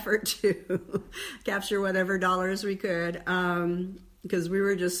an effort to capture whatever dollars we could, because we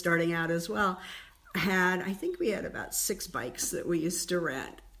were just starting out as well, I think we had about 6 bikes that we used to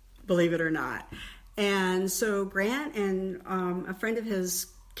rent, believe it or not. And so Grant and a friend of his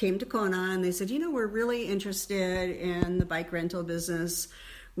came to Kona, and they said, we're really interested in the bike rental business.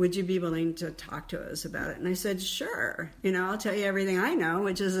 Would you be willing to talk to us about it? And I said, sure. I'll tell you everything I know,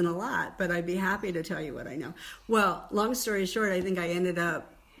 which isn't a lot, but I'd be happy to tell you what I know. Well, long story short, I think I ended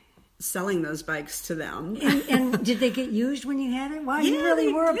up selling those bikes to them. And did they get used when you had it? Wow, you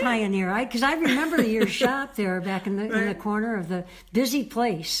really were a pioneer, right? Because I remember your shop there back in the corner of the busy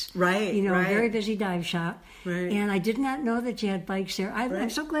place. Right, a very busy dive shop. Right. And I did not know that you had bikes there. I'm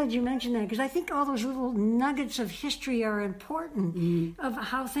so glad you mentioned that, because I think all those little nuggets of history are important, of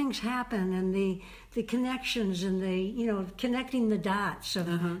how things happen and the connections and connecting the dots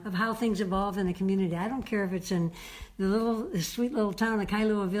of how things evolve in a community. I don't care if it's in the sweet little town of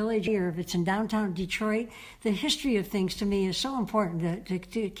Kailua Village or if it's in downtown Detroit. The history of things to me is so important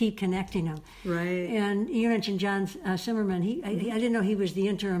to keep connecting them. Right. And you mentioned John Zimmerman. I didn't know he was the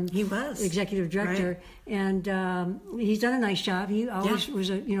interim executive director. Right. And he's done a nice job. He always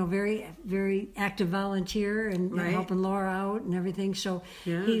was a very, very active volunteer and helping Laura out and everything. So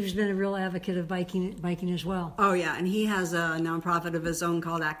he's been a real advocate of biking as well. Oh yeah, and he has a nonprofit of his own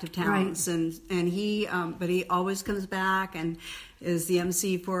called Active Towns, and he but he always comes back and is the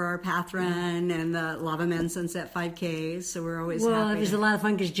MC for our Path Run and the Lava Man Sunset 5K. So we're always happy. Well, it was a lot of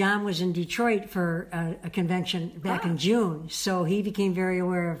fun because John was in Detroit for a convention back in June, so he became very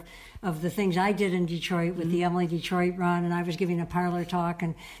aware of the things I did in Detroit with the Emily Detroit run, and I was giving a parlor talk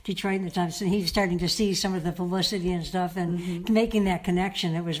in Detroit at the time, so he's starting to see some of the publicity and stuff and making that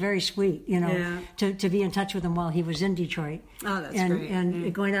connection. It was very sweet, to be in touch with him while he was in Detroit. Oh, that's great.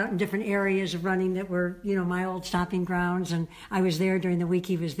 And going out in different areas of running that were, my old stopping grounds, and I was there during the week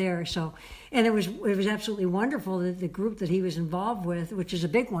he was there, so... And it was absolutely wonderful that the group that he was involved with, which is a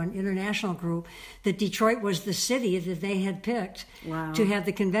big one, international group, that Detroit was the city that they had picked to have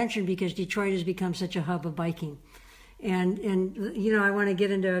the convention, because Detroit has become such a hub of biking. And I want to get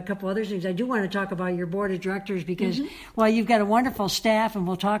into a couple other things. I do want to talk about your board of directors, because while you've got a wonderful staff, and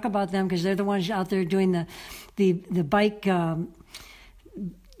we'll talk about them because they're the ones out there doing the bike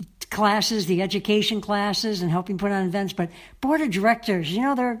classes, the education classes, and helping put on events, but board of directors,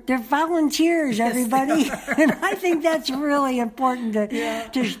 they're volunteers, everybody. And I think that's really important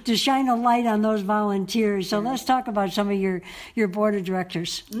to shine a light on those volunteers. So let's talk about some of your board of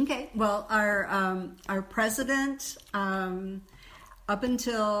directors. Okay. Well, our president, up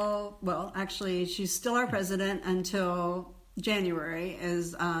until, actually, she's still our president until January,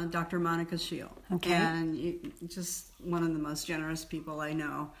 is Dr. Monica Scheel. Okay. And just one of the most generous people I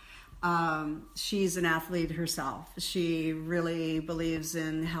know. She's an athlete herself. She really believes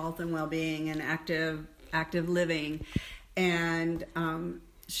in health and well-being and active living. And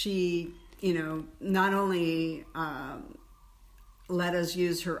she, not only let us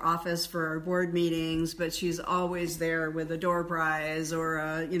use her office for our board meetings, but she's always there with a door prize or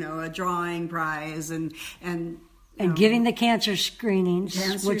a drawing prize, and And giving the cancer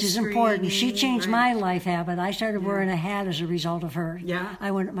screenings, which is important. She changed right. my life habit. I started wearing a hat as a result of her. Yeah. I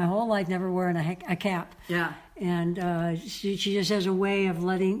went my whole life never wearing a cap. Yeah. And she just has a way of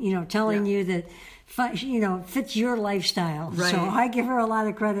telling you that, fits your lifestyle. Right. So I give her a lot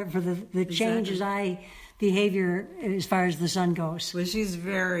of credit for the changes behavior as far as the sun goes. Well, she's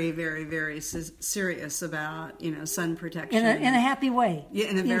very, very, very serious about, sun protection. In a happy way. Yeah,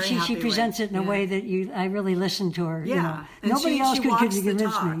 in a very happy way. She presents it in a way that I really listen to her. Yeah. And nobody else could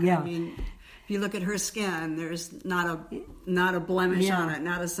convince me. Yeah. I mean, if you look at her skin, there's not a blemish on it,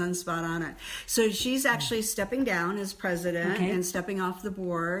 not a sunspot on it. So she's actually stepping down as president and stepping off the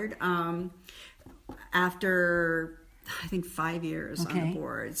board after, I think, 5 years on the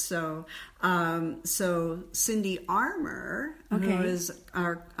board. So, Cindy Armour, who is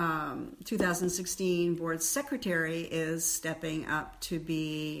our 2016 board secretary, is stepping up to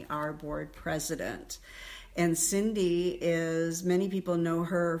be our board president. And Cindy many people know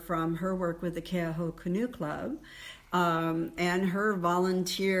her from her work with the Keauhou Canoe Club and her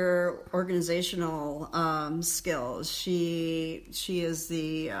volunteer organizational skills. She is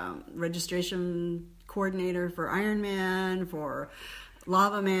the registration coordinator for Ironman, for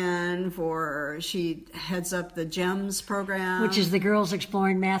Lava Man, she heads up the GEMS program, which is the Girls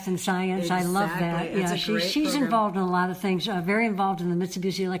Exploring Math and Science. Exactly. I love that. It's She's program. involved in a lot of things. Very involved in the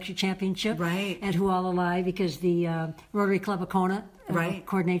Mitsubishi Electric Championship at Hualalai, because the Rotary Club of Kona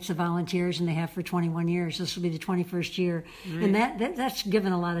coordinates the volunteers, and they have for 21 years. This will be the 21st year, and that's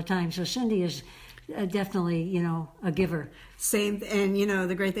given a lot of time. So Cindy is definitely a giver. Same, and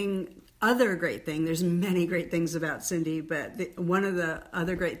the great thing. Other great thing, there's many great things about Cindy, but one of the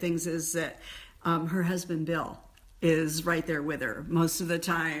other great things is that her husband Bill is right there with her most of the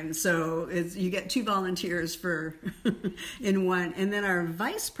time. So you get 2 volunteers in one. And then our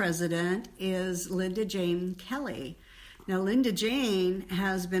vice president is Linda Jane Kelly. Now, Linda Jane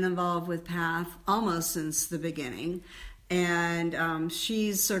has been involved with PATH almost since the beginning. And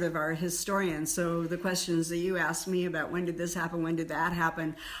she's sort of our historian. So the questions that you asked me about when did this happen, when did that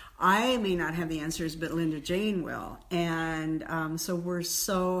happen, I may not have the answers, but Linda Jane will. And so we're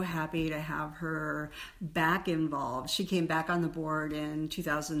so happy to have her back involved. She came back on the board in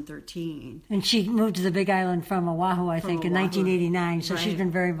 2013. And she moved to the Big Island from Oahu, I think, in 1989. So she's been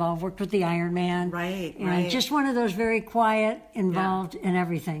very involved, worked with the Ironman. And just one of those very quiet, involved in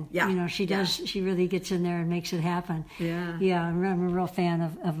everything. Yeah. She does, she really gets in there and makes it happen. Yeah, I'm a real fan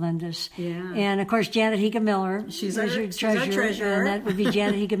of Linda's. Yeah. And, of course, Janet Higa Miller. She's our treasurer. And that would be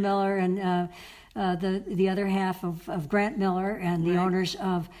Janet Higa Miller and the other half of Grant Miller and the owners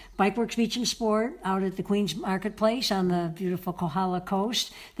of Bikeworks Beach and Sport out at the Queens Marketplace on the beautiful Kohala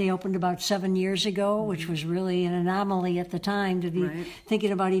Coast. They opened about 7 years ago, which was really an anomaly at the time to be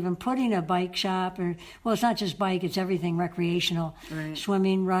thinking about even putting a bike shop. Well, it's not just bike, it's everything recreational.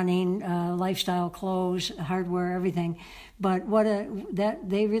 Swimming, running, lifestyle clothes, hardware, everything. But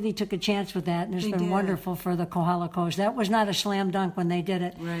they really took a chance with that, and it's been wonderful for the Kohala Coast. That was not a slam dunk when they did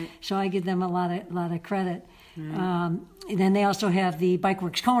it, so I give them a lot of credit. And then they also have the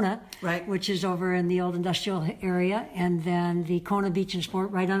Bikeworks Kona, which is over in the old industrial area, and then the Kona Beach and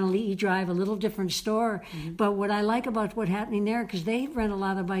Sport right on Ali'i Drive, a little different store. But what I like about what's happening there, because they rent a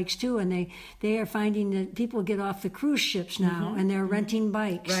lot of bikes too, and they are finding that people get off the cruise ships now, and they're renting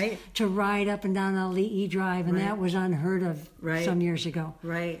bikes to ride up and down Ali'i Drive, and that was unheard of some years ago.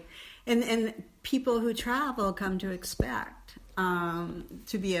 And people who travel come to expect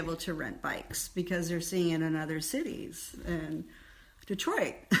to be able to rent bikes because they're seeing it in other cities. And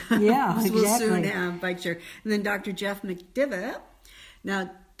Detroit will soon have bike share. And then Dr. Jeff McDivitt. Now,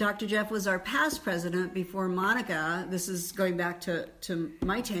 Dr. Jeff was our past president before Monica. This is going back to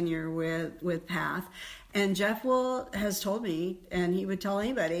my tenure with PATH. And Jeff has told me, and he would tell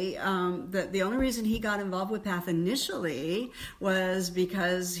anybody, that the only reason he got involved with PATH initially was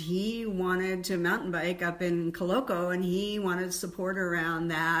because he wanted to mountain bike up in Koloko, and he wanted support around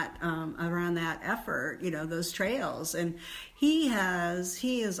that effort, those trails. And he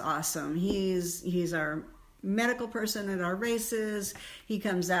is awesome. He's our medical person at our races. He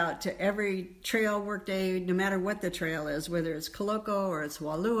comes out to every trail workday, no matter what the trail is, whether it's Koloko or it's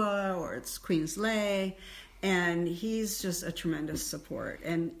Walua or it's Queensway, and he's just a tremendous support.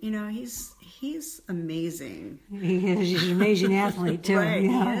 And he's amazing. He is. He's an amazing athlete too. He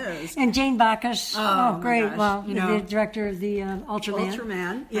is. And Jane Bacchus. Oh great! Gosh. Well, the director of the Ultraman.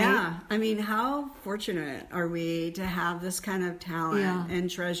 Ultraman. Yeah. I mean, how fortunate are we to have this kind of talent and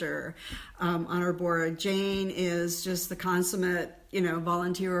treasure on our board? Jane is just the consummate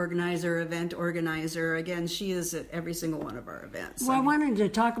volunteer organizer, event organizer. Again, she is at every single one of our events. Well, I wanted to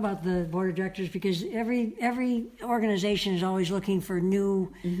talk about the board of directors because every organization is always looking for new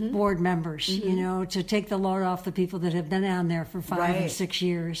board members, to take the load off the people that have been on there for 5 and 6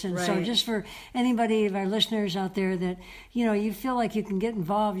 years. And so just for anybody of our listeners out there that, you feel like you can get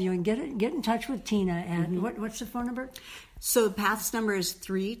involved, get in touch with Tina. And what's the phone number? So PATH's number is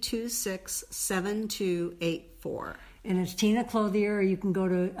 326-7284. And it's Tina Clothier, or you can go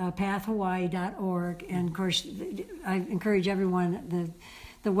to pathhawaii.org. And, of course, I encourage everyone,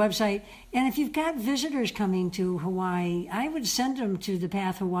 the website. And if you've got visitors coming to Hawaii, I would send them to the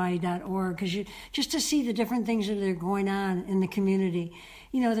pathhawaii.org just to see the different things that are going on in the community.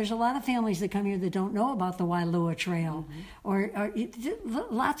 There's a lot of families that come here that don't know about the Wailua Trail or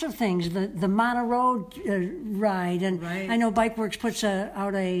lots of things. The Mana Road ride. And I know Bikeworks puts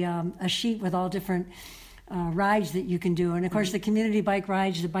out a sheet with all different rides that you can do. And, of course, the community bike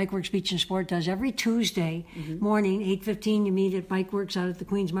rides, the Bikeworks Beach and Sport does every Tuesday morning, 8:15, you meet at Bikeworks out at the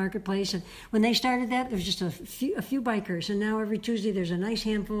Queens Marketplace. And when they started that, there was just a few bikers. And now every Tuesday there's a nice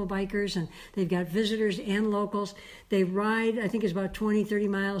handful of bikers, and they've got visitors and locals. They ride, I think it's about 20, 30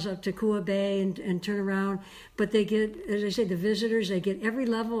 miles up to Kua Bay and turn around. But they get, as I say, the visitors, they get every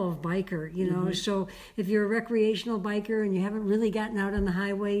level of biker, So if you're a recreational biker and you haven't really gotten out on the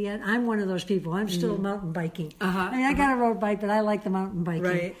highway yet, I'm one of those people. I'm still mountain biking. I got a road bike, but I like the mountain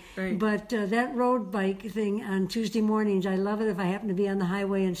biking. Right. But that road bike thing on Tuesday mornings, I love it if I happen to be on the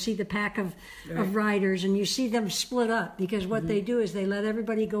highway and see the pack of riders, and you see them split up because what they do is they let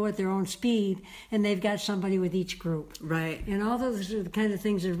everybody go at their own speed, and they've got somebody with each group. Right. And all those are the kind of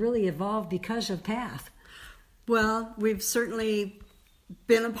things that really evolved because of PATH. Well, we've certainly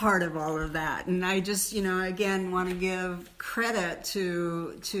been a part of all of that. And I just, again, want to give credit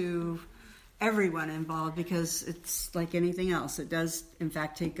to everyone involved, because it's like anything else. It does, in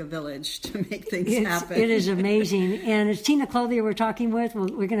fact, take a village to make things happen. It is amazing. And it's Tina Clothier we're talking with.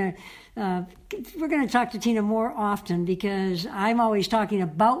 We're going to talk to Tina more often because I'm always talking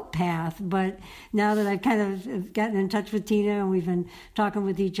about PATH. But now that I've kind of gotten in touch with Tina and we've been talking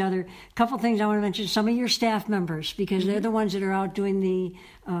with each other, a couple things I want to mention. Some of your staff members, because they're the ones that are out doing the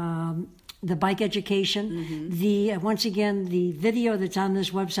bike education. Once again, the video that's on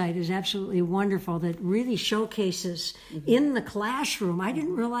this website is absolutely wonderful. That really showcases in the classroom. I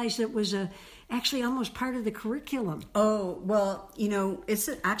didn't realize that was actually almost part of the curriculum. Oh, well, it's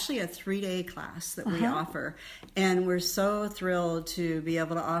actually a 3-day class that we offer. And we're so thrilled to be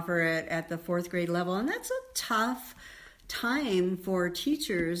able to offer it at the 4th grade level. And that's a tough time for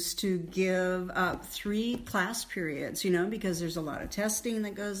teachers to give up 3 class periods, because there's a lot of testing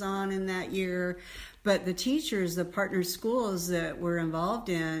that goes on in that year. But the teachers, the partner schools that we're involved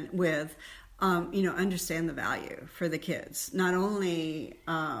with, understand the value for the kids. Not only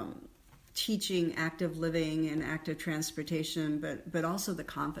teaching active living and active transportation, but also the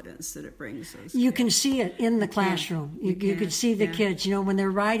confidence that it brings those You kids. can see it in the classroom. You can see the kids. When they're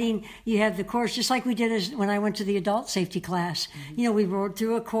riding, you have the course, just like we did when I went to the adult safety class. We rode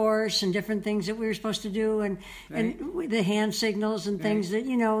through a course and different things that we were supposed to do, and the hand signals and things that,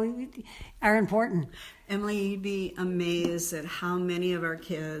 are important. Emily, you'd be amazed at how many of our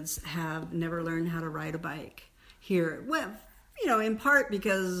kids have never learned how to ride a bike here. Well, in part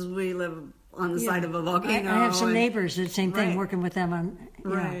because we live on the side of a volcano. I have some neighbors, the same thing, working with them on.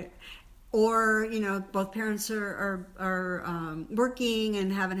 Right. Or, both parents are working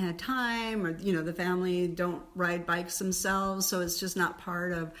and haven't had time, or, the family don't ride bikes themselves, so it's just not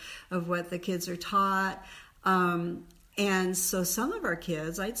part of what the kids are taught. And so some of our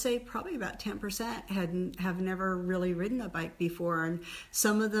kids, I'd say probably about 10% have never really ridden a bike before. And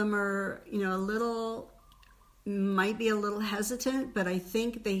some of them are, might be a little hesitant, but I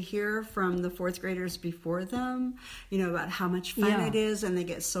think they hear from the 4th graders before them, about how much fun it is, and they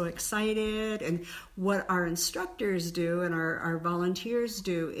get so excited. And what our instructors do and our volunteers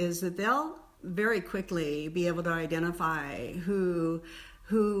do is that they'll very quickly be able to identify how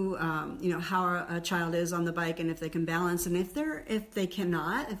a child is on the bike and if they can balance. And if they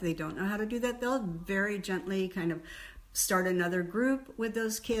don't know how to do that, they'll very gently kind of start another group with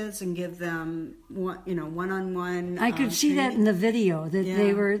those kids and give them one-on-one. I could see that in the video that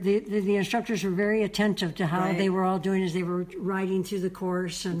they were the instructors were very attentive to how they were all doing as they were riding through the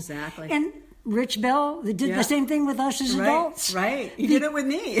course. And, exactly. And Rich Bell did the same thing with us as adults. Right. He did it with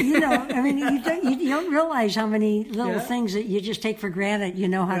me. I mean, you don't realize how many little things that you just take for granted you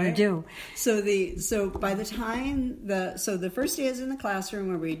know how to do. So by the time the first day is in the classroom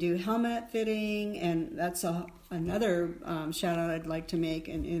where we do helmet fitting, and that's another shout out I'd like to make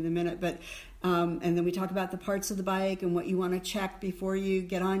in a minute, but and then we talk about the parts of the bike and what you want to check before you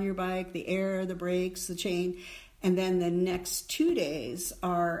get on your bike, the air, the brakes, the chain. And then the next 2 days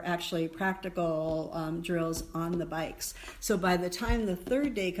are actually practical drills on the bikes. So by the time the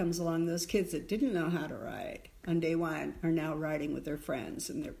third day comes along, those kids that didn't know how to ride on day one are now riding with their friends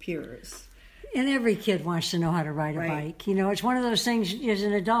and their peers. And every kid wants to know how to ride a bike. It's one of those things as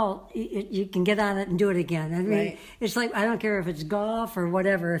an adult, you can get on it and do it again. I mean, it's like, I don't care if it's golf or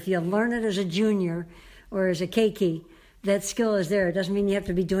whatever. If you learn it as a junior or as a keiki, that skill is there. It doesn't mean you have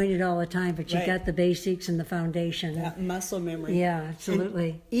to be doing it all the time, but you've got the basics and the foundation. That muscle memory. Yeah, absolutely.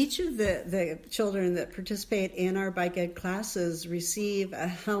 And each of the children that participate in our bike ed classes receive a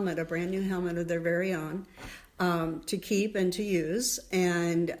helmet, a brand new helmet of their very own, to keep and to use.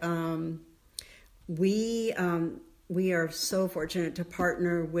 And we are so fortunate to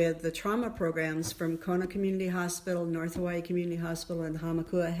partner with the trauma programs from Kona Community Hospital, North Hawaii Community Hospital, and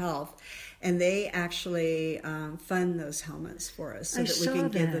Hamakua Health. And they actually fund those helmets for us so that we can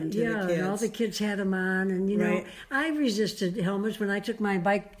give them to the kids. And all the kids had them on. And, I resisted helmets when I took my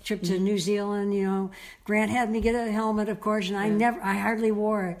bike trip to New Zealand. Grant had me get a helmet, of course, and I hardly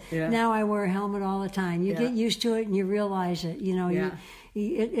wore it. Yeah. Now I wear a helmet all the time. You get used to it and you realize it.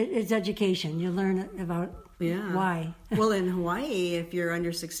 It's education. You learn about why. Well, in Hawaii, if you're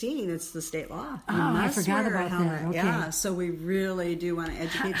under 16, it's the state law. I forgot about that. Okay. Yeah, so we really do want to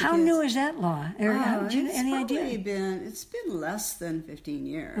educate the kids. How new is that law? Do you have any idea? It's been less than 15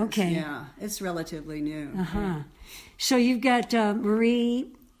 years. Okay. Yeah, it's relatively new. Right? So you've got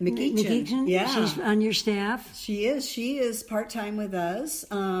Marie McEachin. Yeah. She's on your staff. She is part-time with us.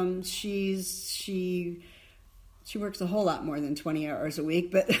 She works a whole lot more than 20 hours a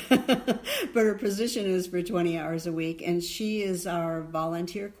week, but her position is for 20 hours a week, and she is our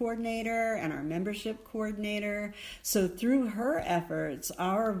volunteer coordinator and our membership coordinator. So through her efforts,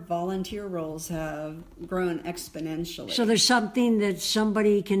 our volunteer roles have grown exponentially. So there's something that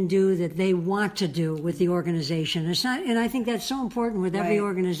somebody can do that they want to do with the organization. It's not, and I think that's so important with every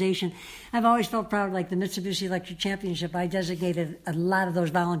organization. I've always felt proud, like the Mitsubishi Electric Championship, I designated a lot of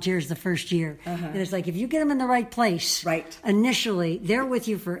those volunteers the first year. And it's like, if you get them in the right place, initially, they're with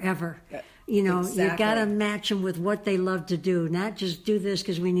you forever. You got to match them with what they love to do, not just do this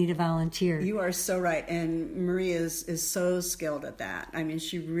because we need a volunteer. You are so right, and Maria is so skilled at that. I mean,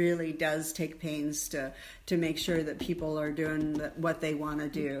 she really does take pains to make sure that people are doing what they want to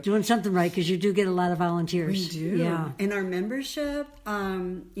do. Doing something right, because you do get a lot of volunteers. We do. Yeah. In our membership,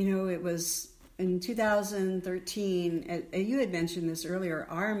 it was in 2013, you had mentioned this earlier,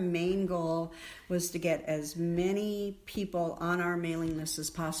 our main goal was to get as many people on our mailing list as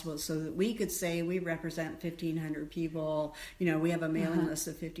possible so that we could say we represent 1,500 people. We have a mailing list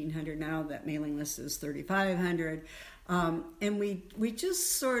of 1,500 now. That mailing list is 3,500. And we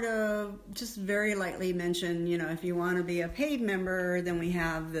just sort of just very lightly mentioned, if you want to be a paid member, then we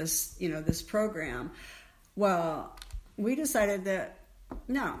have this, this program. Well, we decided that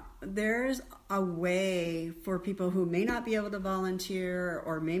no, there's a way for people who may not be able to volunteer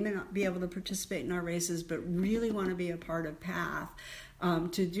or may not be able to participate in our races, but really want to be a part of PATH,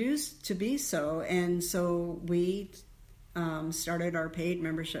 to be so. And so we started our paid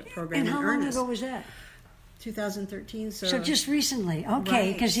membership program. And how long ago was that? 2013. So just recently.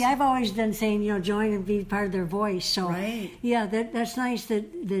 Okay. Because I've always been saying, join and be part of their voice. So yeah, that's nice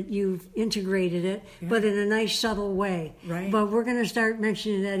that you've integrated it, but in a nice subtle way. Right. But we're going to start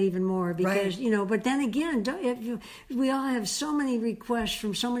mentioning that even more because, but then again, we all have so many requests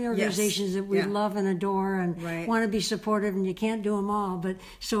from so many organizations that we love and adore and want to be supportive, and you can't do them all. But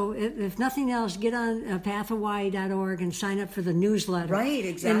so if nothing else, get on pathhawaii.org and sign up for the newsletter. Right,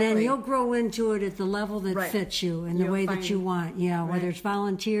 exactly. And then you'll grow into it at the level that fits you in the way that you want. Whether it's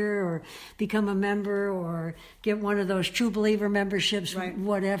volunteer or become a member or get one of those True Believer memberships,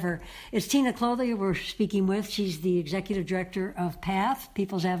 whatever. It's Tina Clothier we're speaking with. She's the executive director of PATH,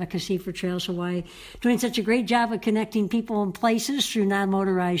 People's Advocacy for Trails Hawaii, doing such a great job of connecting people and places through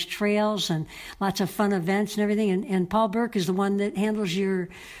non-motorized trails and lots of fun events and everything. And Paul Burke is the one that handles your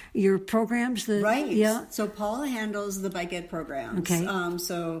programs. Yeah. So Paul handles the bike ed programs. Okay.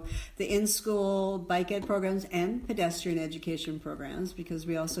 So the in-school bike ed programs and pedestrian education programs, because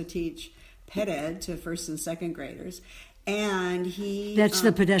we also teach ped ed to first and second graders. And he... That's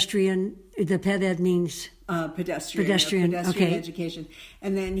the pedestrian, the ped ed means... Pedestrian okay. education.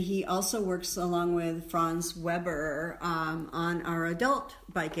 And then he also works along with Franz Weber on our adult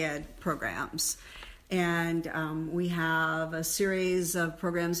bike ed programs. And we have a series of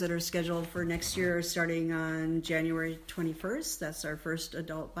programs that are scheduled for next year, starting on January 21st. That's our first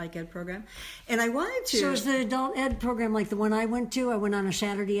adult bike ed program. And I wanted to... So is the adult ed program like the one I went to? I went on a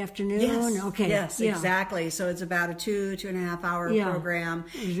Saturday afternoon? Yes, okay. Yes, yeah. Exactly. So it's about a 2.5 hour program.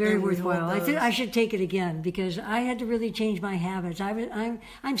 It's very worthwhile. I think I should take it again because I had to really change my habits.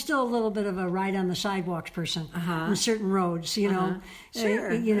 I'm still a little bit of a ride on the sidewalks person on certain roads, you know.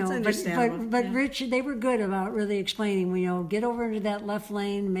 Sure, that's understandable. But Rich, they were good about really explaining, you know, get over into that left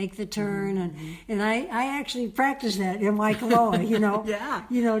lane, make the turn, and I actually practiced that in Waikoloa, you know. Yeah.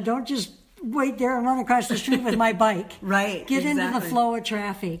 You know, don't just wait there and run across the street with my bike. Right. Get into the flow of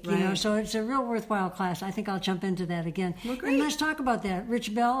traffic, you know. Right. So it's a real worthwhile class. I think I'll jump into that again. Well, great. And let's talk about that.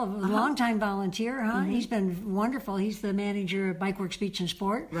 Rich Bell, a longtime volunteer, He's been wonderful. He's the manager of Bikeworks Beach and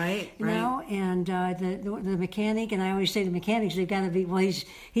Sport. Right. Now, and the mechanic, and I always say the mechanics, they've got to be, well,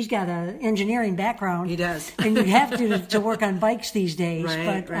 he's got an engineering background. He does. And you have to work on bikes these days.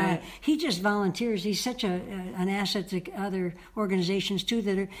 Right, but he just volunteers. He's such an asset to other organizations, too,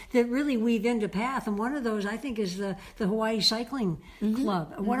 that really weave into PATH. And one of those, I think, is the Hawaii Cycling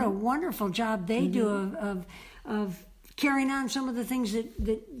Club. What a wonderful job they do of carrying on some of the things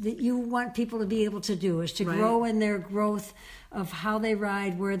that you want people to be able to do, is to grow in their growth of how they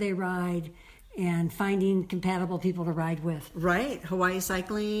ride, where they ride, and finding compatible people to ride with. Right. Hawaii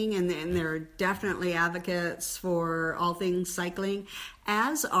Cycling, and they're definitely advocates for all things cycling,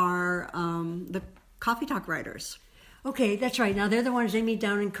 as are the Coffee Talk Riders. Okay, that's right. Now, they're the ones they meet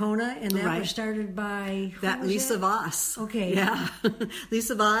down in Kona, and that was started by... Lisa Voss. Okay. Yeah.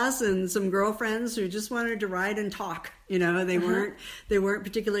 Lisa Voss and some girlfriends who just wanted to ride and talk. You know, they weren't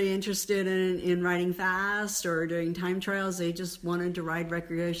particularly interested in riding fast or doing time trials. They just wanted to ride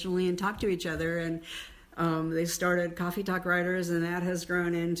recreationally and talk to each other. And they started Coffee Talk Riders, and that has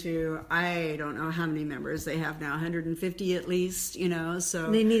grown into, I don't know how many members they have now, 150 at least, you know,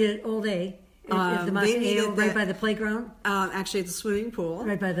 so... They meet at Old A. At the right by the playground? Actually, at the swimming pool.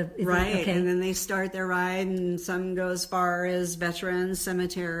 Right by the... Right, okay. And then they start their ride, and some go as far as Veterans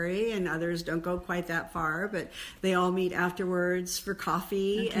Cemetery, and others don't go quite that far, but they all meet afterwards for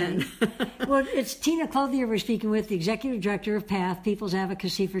coffee. Okay. And well, it's Tina Clothier we're speaking with, the Executive Director of PATH, People's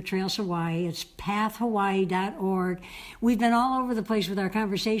Advocacy for Trails Hawaii. It's pathhawaii.org. We've been all over the place with our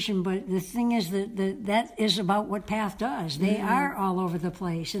conversation, but the thing is that is about what PATH does. They are all over the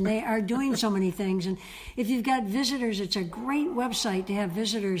place, and they are doing so many things. And if you've got visitors, it's a great website to have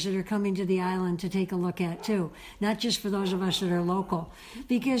visitors that are coming to the island to take a look at too, not just for those of us that are local.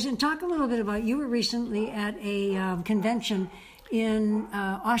 And talk a little bit about, you were recently at a convention in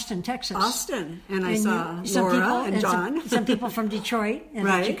Austin, Texas. Austin, and I saw Laura and John. Some people from Detroit and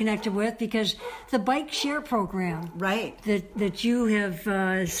that you connected with, because the bike share program that you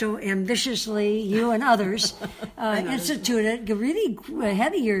have so ambitiously, you and others, instituted, really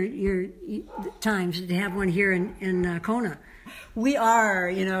ahead of your times to have one here in Kona. We are,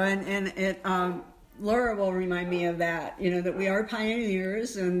 you know, and it... Laura will remind me of that, you know, that we are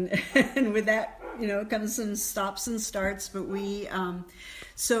pioneers, and with that, you know, comes some stops and starts, but we,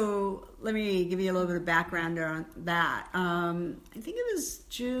 so let me give you a little bit of background on that. I think it was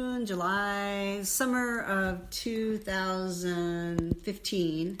June, July, summer of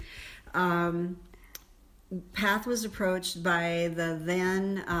 2015, PATH was approached by the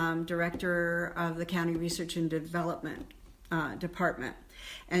then director of the County Research and Development Department.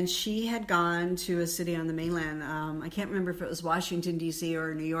 And she had gone to a city on the mainland. I can't remember if it was Washington, D.C.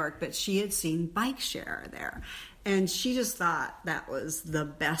 or New York, but she had seen bike share there. And she just thought that was the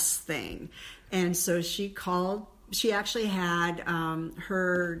best thing. And so she actually had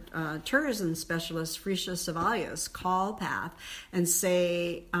her tourism specialist, Frisha Ceballos, call PATH and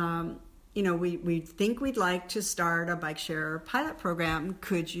say, you know, we think we'd like to start a bike share pilot program.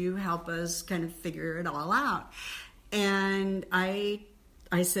 Could you help us kind of figure it all out? And I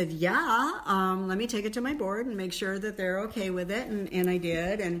said, let me take it to my board and make sure that they're okay with it. And I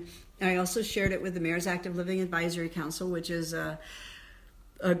did. And I also shared it with the Mayor's Active Living Advisory Council, which is a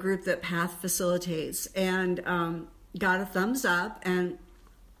group that PATH facilitates, and got a thumbs up. And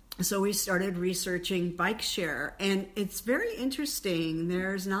so we started researching bike share. And it's very interesting.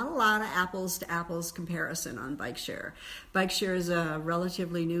 There's not a lot of apples to apples comparison on bike share. Bike share is a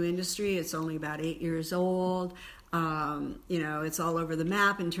relatively new industry. It's only about 8 years old. You know, it's all over the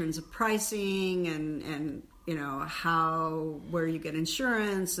map in terms of pricing and where you get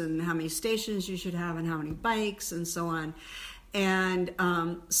insurance and how many stations you should have and how many bikes and so on. And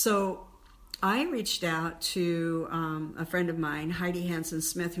so I reached out to a friend of mine, Heidi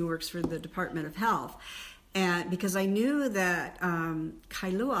Hansen-Smith, who works for the Department of Health, and because I knew that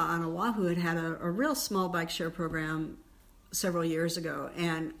Kailua on Oahu had a real small bike share program several years ago,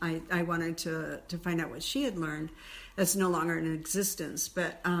 and I wanted to find out what she had learned that's no longer in existence.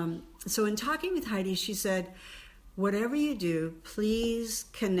 But so in talking with Heidi, she said, whatever you do, please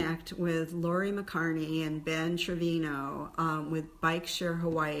connect with Lori McCarney and Ben Trevino with Bike Share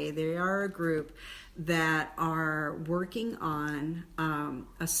Hawaii. They are a group that are working on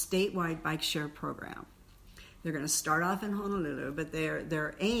a statewide bike share program. They're going to start off in Honolulu, but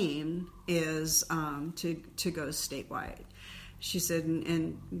their aim is to go statewide. She said,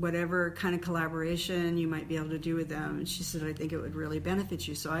 and whatever kind of collaboration you might be able to do with them, and she said, I think it would really benefit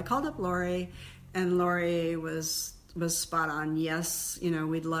you. So I called up Lori, and Lori was spot on. Yes,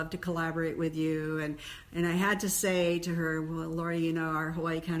 we'd love to collaborate with you. And I had to say to her, well, Lori, our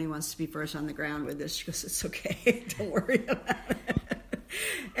Hawaii County wants to be first on the ground with this. She goes, it's okay. Don't worry about it.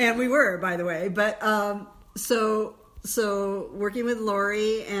 And we were, by the way. But so working with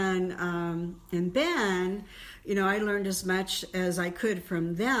Lori and Ben, I learned as much as I could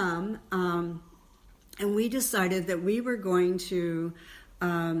from them. And we decided that we were going to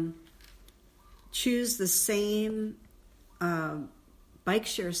choose the same bike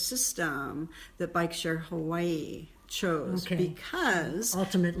share system that Bike Share Hawaii chose, because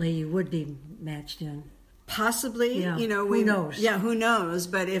ultimately you would be matched in. Possibly, who knows? Yeah, who knows?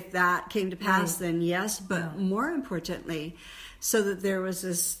 But if that came to pass, then yes. But more importantly, so that there was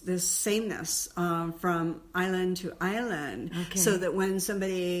this sameness from island to island, so that when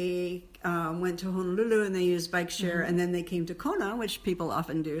somebody went to Honolulu and they used bike share, and then they came to Kona, which people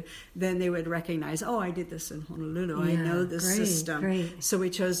often do, then they would recognize, oh, I did this in Honolulu. I know this system. Great. So we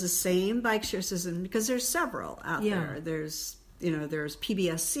chose the same bike share system because there's several out there. There's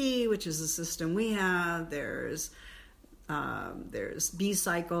PBSC, which is the system we have. There's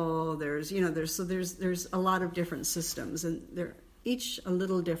B-Cycle. There's a lot of different systems, and they're each a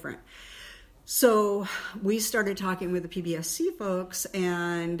little different. So we started talking with the PBSC folks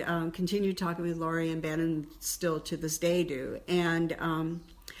and continued talking with Lori and Ben, and still to this day do. And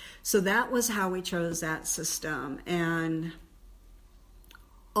so that was how we chose that system. And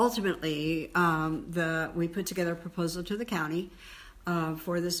ultimately, we put together a proposal to the county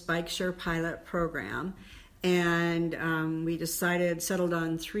for this bike share pilot program, and we settled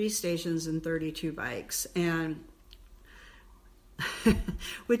on 3 stations and 32 bikes, and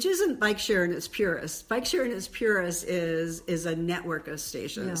which isn't bike share in its purest. Bike share in its purest is a network of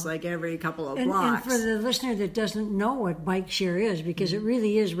stations, like every couple of blocks. And for the listener that doesn't know what bike share is, because it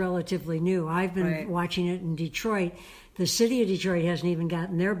really is relatively new. I've been watching it in Detroit. The city of Detroit hasn't even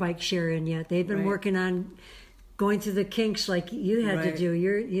gotten their bike share in yet. They've been working on going through the kinks like you had to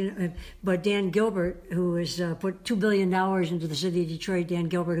do. But Dan Gilbert, who has put $2 billion into the city of Detroit, Dan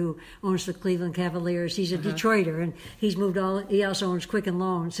Gilbert, who owns the Cleveland Cavaliers, he's a Detroiter, and he also owns Quicken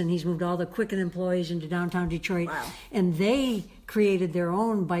Loans, and he's moved all the Quicken employees into downtown Detroit. Wow. And they created their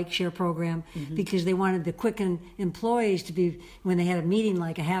own bike share program because they wanted the Quicken employees to be, when they had a meeting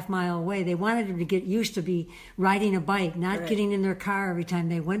like a half mile away, they wanted them to get used to be riding a bike, not getting in their car every time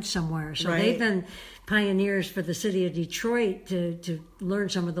they went somewhere. So they've been pioneers for the city of Detroit to learn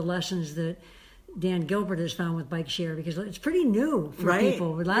some of the lessons that Dan Gilbert has found with bike share, because it's pretty new for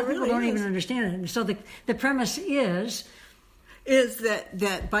people. A lot of people don't even understand it. And so the premise is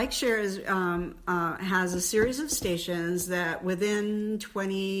that bike share has a series of stations that within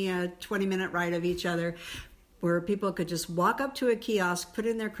 20-minute ride of each other, where people could just walk up to a kiosk, put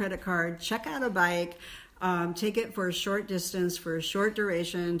in their credit card, check out a bike, take it for a short distance, for a short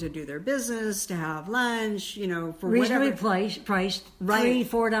duration, to do their business, to have lunch, for reasonably whatever. priced,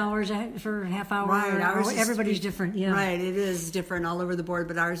 $3-4 for a half hour. Right, everybody's different. Yeah, right. It is different all over the board,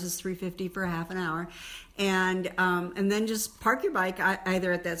 but ours is $3.50 for half an hour. And then just park your bike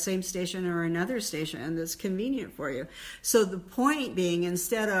either at that same station or another station that's convenient for you. So the point being,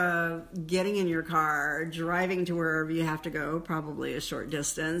 instead of getting in your car, driving to wherever you have to go, probably a short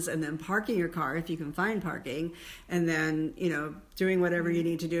distance, and then parking your car if you can find parking, and then doing whatever you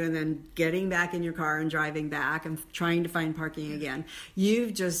need to do, and then getting back in your car and driving back and trying to find parking again,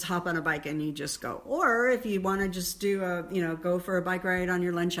 you just hop on a bike and you just go. Or if you want to just do go for a bike ride on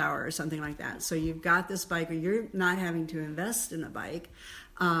your lunch hour or something like that. So you've got this bike, or you're not having to invest in a bike,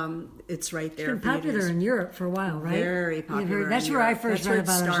 It's right there. It's been popular in Europe for a while, right? Very popular. That's where I first read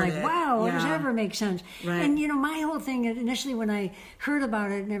about it. I was like, wow, does that ever make sense? Right. And, my whole thing initially when I heard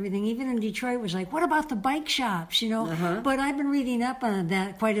about it and everything, even in Detroit, was like, what about the bike shops, But I've been reading up on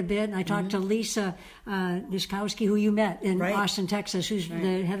that quite a bit, and I talked to Lisa Niskowski, who you met in Austin, Texas, who's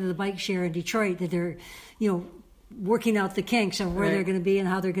the head of the bike share in Detroit, that they're, working out the kinks of where they're going to be and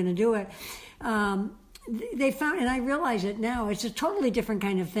how they're going to do it. They found, and I realize it now, it's a totally different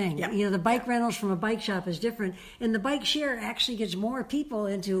kind of thing. Yeah. The bike rentals from a bike shop is different, and the bike share actually gets more people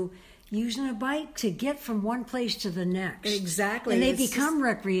into using a bike to get from one place to the next. Exactly. And they become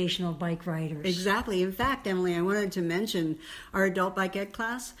recreational bike riders. Exactly. In fact, Emily, I wanted to mention our adult bike ed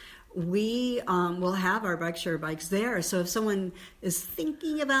class. We will have our bike share bikes there. So if someone is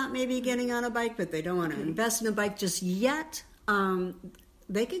thinking about maybe getting on a bike, but they don't want to invest in a bike just yet,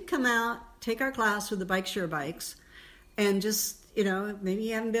 they could come out, take our class with the bike share bikes, and just, maybe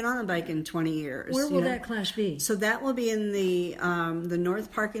you haven't been on a bike in 20 years. Where will that class be? So that will be in the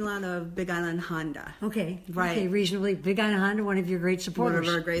north parking lot of Big Island Honda. Okay. Right. Okay, reasonably. Big Island Honda, one of your great supporters. One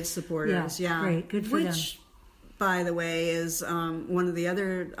of our great supporters, yeah. Great, good for them. Which, by the way, is one of the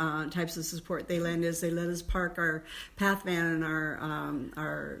other types of support they lend is they let us park our path van and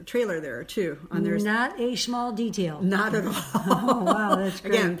our trailer there too. Not a small detail. Not at all. Oh wow, that's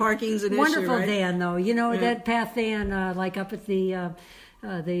great. Again, parking's an wonderful issue, right? van though. That path van, like up at the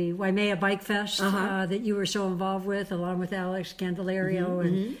Waimea Bike Fest that you were so involved with, along with Alex Candelario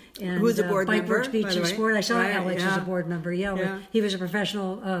and who's a board Bike member, Works Beach and Sport. I saw Alex as a board member. He was a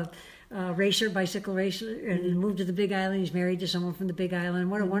professional bicycle racer, and moved to the Big Island. He's married to someone from the Big Island.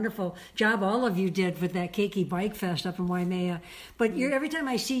 What a wonderful job all of you did with that Keiki Bike Fest up in Waimea. But every time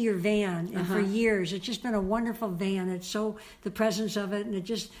I see your van, and for years, it's just been a wonderful van. It's so, the presence of it, and it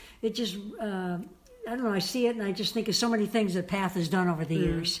just I don't know, I see it and I just think of so many things that Path has done over the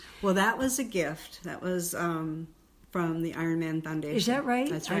years. Well, that was a gift. That was from the Ironman Foundation. Is that right?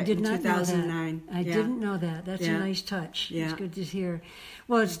 That's right. I did not 2009. know that. I didn't know that. That's a nice touch. Yeah. It's good to hear.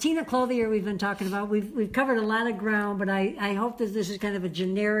 Well, it's Tina Clothier we've been talking about. We've covered a lot of ground, but I hope that this is kind of a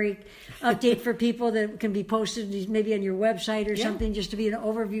generic update for people that can be posted maybe on your website or something, just to be an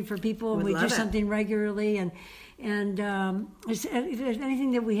overview for people. And we do something regularly. And is there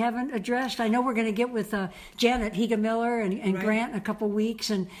anything that we haven't addressed? I know we're going to get with Janet Higa Miller and Grant in a couple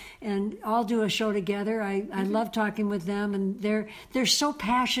weeks, and all do a show together. I love talking with them, and they're so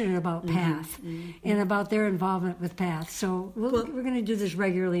passionate about Path and about their involvement with Path. So we're going to do this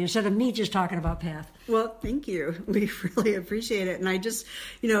regularly instead of me just talking about Path. Well, thank you. We really appreciate it. And I just,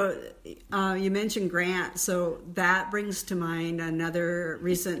 you mentioned Grant, so that brings to mind another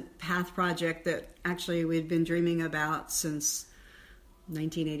recent Path project that actually we'd been dreaming about since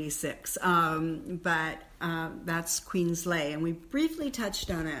 1986. But that's Queenslay, and we briefly touched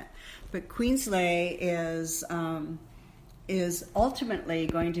on it. But Queenslay is ultimately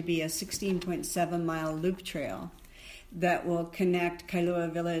going to be a 16.7-mile loop trail that will connect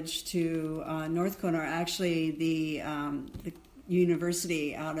Kailua Village to North Kona, or actually the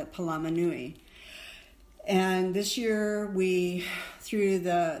university out at Palamanui. And this year, we, through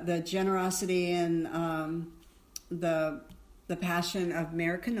the generosity and the passion of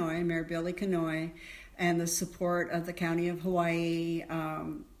Mayor Billy Kanoi, and the support of the County of Hawaii,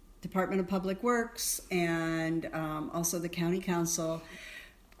 Department of Public Works, and also the County Council,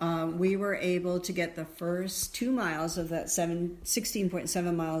 we were able to get the first 2 miles of that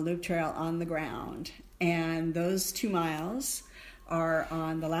 16.7-mile loop trail on the ground. And those 2 miles are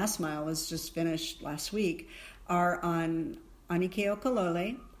on, the last mile was just finished last week, are on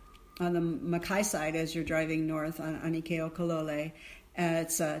Anikeokalole, on the Makai side as you're driving north on Anikeokalole.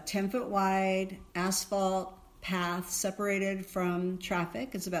 It's a 10-foot wide asphalt path separated from traffic.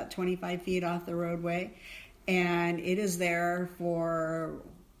 It's about 25 feet off the roadway. And it is there for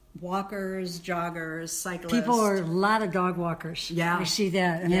walkers, joggers, cyclists. People are a lot of dog walkers. Yeah. I see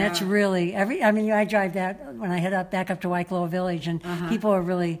that. I mean, that's really, I drive that when I head back up to Waikoloa Village, and people are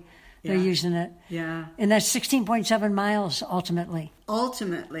really, they're using it. Yeah. And that's 16.7 miles ultimately.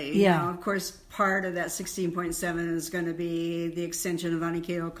 Yeah. Of course, part of that 16.7 is going to be the extension of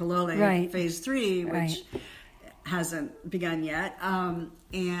Anikeokalole, Phase 3, which hasn't begun yet.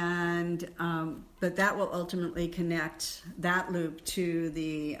 But that will ultimately connect that loop to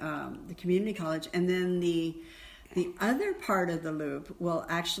the community college. And then the other part of the loop will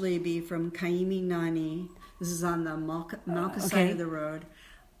actually be from Kaiminani. This is on the Malka side of the road,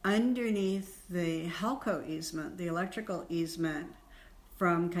 underneath the Helco easement, the electrical easement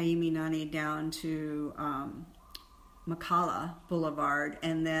from Kaiminani down to Makala Boulevard,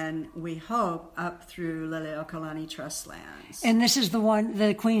 and then we hope up through Leleokalani Trust Lands. And this is the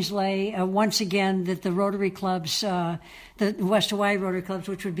Queensway, once again, that the Rotary Clubs, the West Hawaii Rotary Clubs,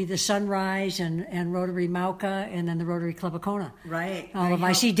 which would be the Sunrise and Rotary Mauka, and then the Rotary Club of Kona. Right.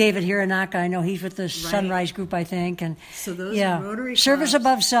 I see David Hiranaka. I know he's with the Sunrise group, I think. And so those Rotary Clubs. Service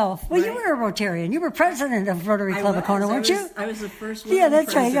above self. Well, you were a Rotarian. You were president of Rotary Club of Kona, weren't you? I was the first one. Yeah,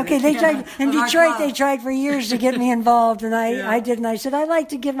 that's right. Okay, they tried in Detroit. They tried for years to get me involved, and I did. And I said I like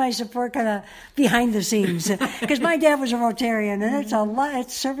to give my support kind of behind the scenes because my dad was a Rotarian, and it's a lot.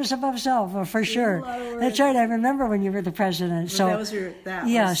 It's service above self for sure. That's right. I remember when you were the president. So that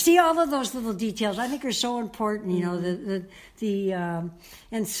was see all of those little details. I think are so important. You know, the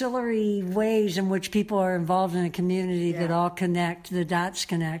ancillary ways in which people are involved in a community that all connect. The dots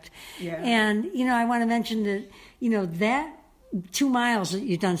connect. Yeah. And I want to mention that that 2 miles that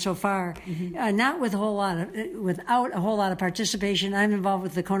you've done so far, not with without a whole lot of participation. I'm involved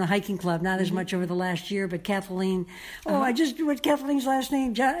with the Kona Hiking Club, not as much over the last year, but Kathleen. What's Kathleen's last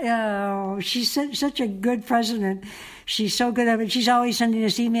name? She's such a good president. She's so good at it. She's always sending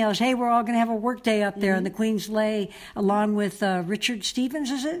us emails. Hey, we're all going to have a work day up there on the Queensway, along with Richard Stevens.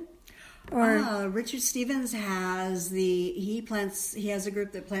 Is it? Richard Stevens has he has a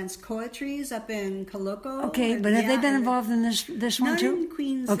group that plants koa trees up in Kaloko. Okay, but have they been involved in this one too? Not in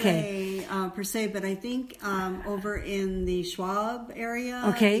Queensway per se, but I think over in the Schwab area,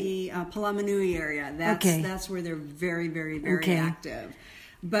 the Palamanui area. That's where they're very, very, very active.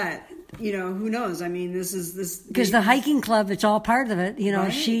 But who knows? I mean, this because the hiking club, it's all part of it.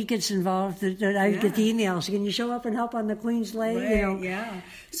 She gets involved. I get the emails. Can you show up and help on the Queensway? Right, yeah.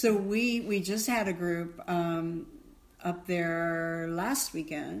 So we just had a group up there last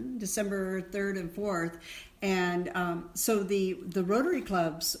weekend, December 3rd and 4th, and so the Rotary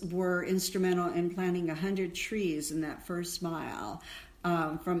clubs were instrumental in planting 100 trees in that first mile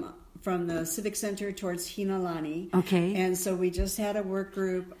from the Civic Center towards Hinalani. Okay. And so we just had a work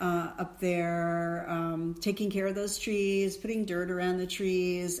group up there taking care of those trees, putting dirt around the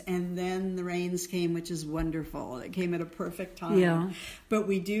trees, and then the rains came, which is wonderful. It came at a perfect time. Yeah. But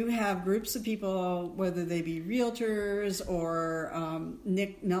we do have groups of people, whether they be realtors or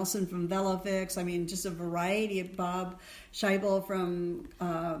Nick Nelson from Velofix, I mean, just a variety of Bob Scheibel from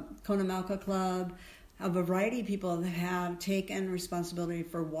Kona Mauka Club, a variety of people that have taken responsibility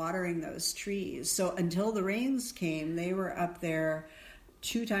for watering those trees. So until the rains came, they were up there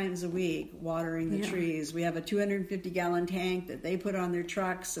 2 times a week watering the trees. We have a 250-gallon tank that they put on their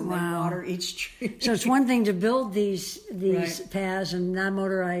trucks, and they water each tree. So it's one thing to build these paths and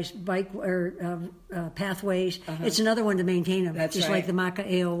non-motorized bike or pathways. It's another one to maintain them. That's like the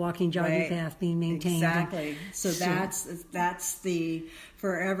Maka'eo walking jogging path being maintained. Exactly. So that's the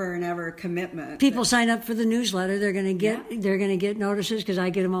forever and ever commitment. People sign up for the newsletter. They're going to get notices because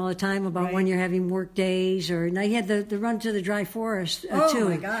I get them all the time about when you're having work days. Or now you had the run to the dry forest too,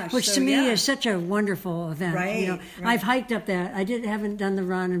 my gosh. Which to me is such a wonderful event. Right. I've hiked up that. I haven't done the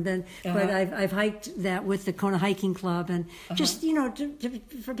run but I've hiked that with the Kona Hiking Club, and just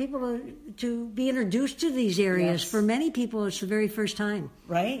for people to be introduced to these areas. For many people, it's the very first time.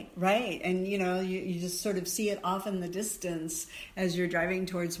 Right, and you just sort of see it off in the distance as you're driving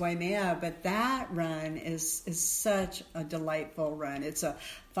towards Waimea, but that run is such a delightful run. It's a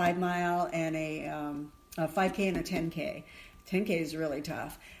 5 mile and a 5K and a 10K. 10K is really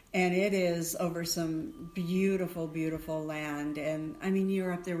tough, and it is over some beautiful, beautiful land. And I mean,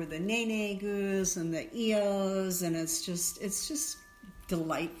 you're up there with the nene goose and the eos, and it's just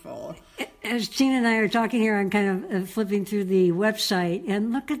delightful. As Tina and I are talking here, I'm kind of flipping through the website,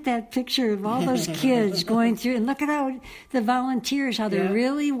 and look at that picture of all those kids going through, and look at how the volunteers, how they're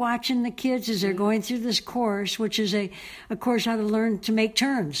really watching the kids as they're going through this course, which is a course how to learn to make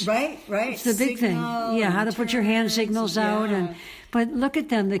turns. Right. It's the big thing. Yeah, how to put your hand signals out. But look at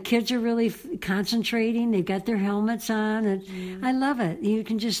them. The kids are really concentrating. They've got their helmets on. And I love it. You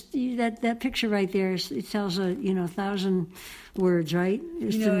can just, that picture right there, it tells 1,000 words, right?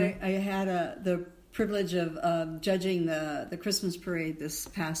 I had the privilege of judging the Christmas parade this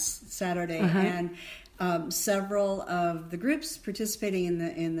past Saturday, and several of the groups participating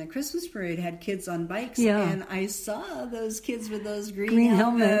in the Christmas parade had kids on bikes, and I saw those kids with those green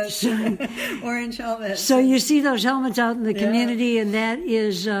helmets. Orange helmets. So you see those helmets out in the community, and that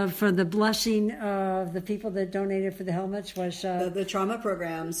is for the blessing of the people that donated for the helmets. Was the trauma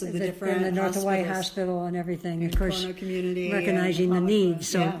programs of the different and the North Hawaii Hospital and everything. Of course, Kona community recognizing the need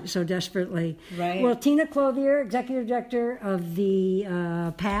so desperately. Right. Well, Tina Clothier, Executive Director of the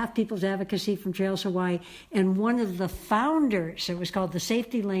PATH, People's Advocacy from Trails Hawaii. Hawaii. And one of the founders, it was called the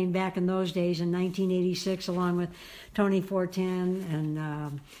Safety Lane back in those days in 1986, along with Tony Fortin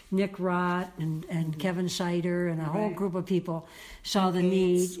and Nick Rott and Kevin Sider and a whole group of people saw the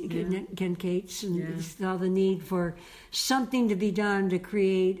need, Ken Cates, and saw the need for something to be done to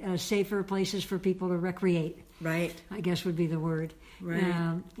create safer places for people to recreate. Right. I guess would be the word.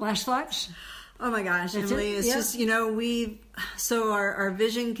 Right. Last thoughts? Oh my gosh, That's Emily, it? it's just, so our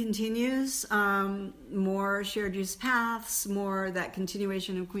vision continues, more shared use paths, more that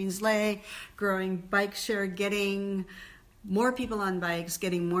continuation of Queensway, growing bike share, getting more people on bikes,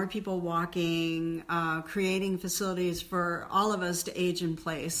 getting more people walking, creating facilities for all of us to age in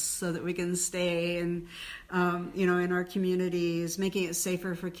place so that we can stay in our communities, making it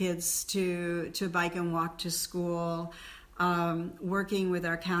safer for kids to bike and walk to school. Working with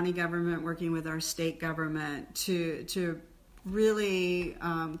our county government, working with our state government to really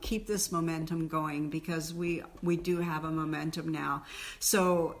keep this momentum going, because we do have a momentum now.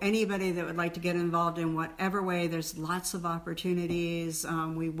 So anybody that would like to get involved in whatever way, there's lots of opportunities.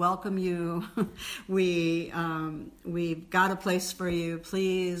 We welcome you. We've got a place for you.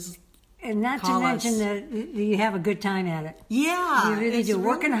 Please. And not to mention that you have a good time at it. Yeah, you really do.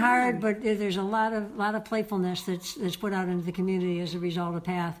 Working really hard, but there's a lot of playfulness that's put out into the community as a result of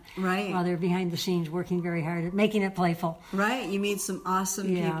PATH. Right. While they're behind the scenes working very hard at making it playful. Right. You meet some awesome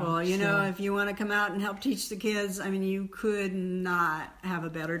people. If you want to come out and help teach the kids, I mean, you could not have a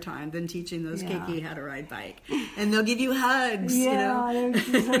better time than teaching those Keiki how to ride bike. And they'll give you hugs. Yeah,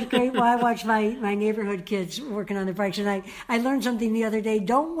 that's great. Well, I watch my neighborhood kids working on their bikes, and I learned something the other day.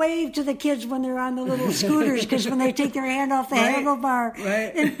 Don't wave to the kids when they're on the little scooters, because when they take their hand off the handlebar.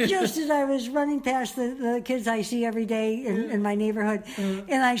 Right. And just as I was running past the kids I see every day in my neighborhood,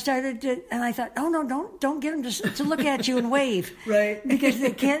 and I started to, and I thought, oh no, don't get them to look at you and wave. Right. Because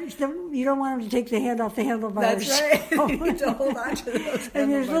they can't, you don't want them to take the hand off the handlebars. That's right. You need to hold on to those handlebars.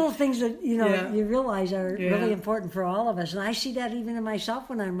 And there's little things that, you realize are really important for all of us. And I see that even in myself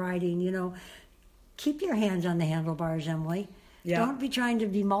when I'm riding, keep your hands on the handlebars, Emily. Yeah. Don't be trying to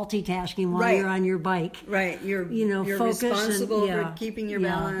be multitasking while you're on your bike. Right. You're focus responsible for keeping your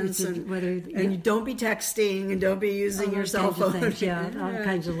balance, and don't be texting, and don't be using your cell phone. All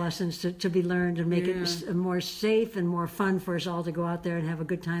kinds of lessons to be learned, and make it more safe and more fun for us all to go out there and have a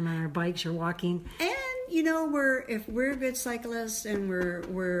good time on our bikes or walking. And if we're good cyclists and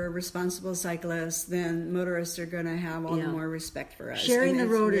we're responsible cyclists, then motorists are going to have all the more respect for us. Sharing the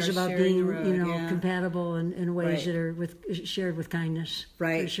road is about being, compatible in ways that are shared with kindness.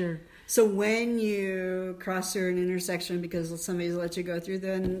 Right. For sure. So when you cross through an intersection because somebody's let you go through,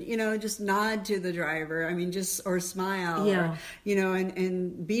 then, just nod to the driver. I mean, or smile, or,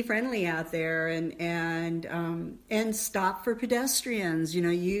 and be friendly out there and stop for pedestrians.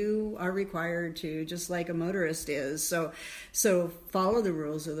 You are required to, just like a motorist is. So follow the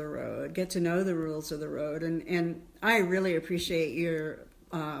rules of the road, get to know the rules of the road. And I really appreciate your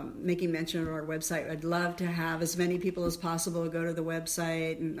making mention of our website. I'd love to have as many people as possible go to the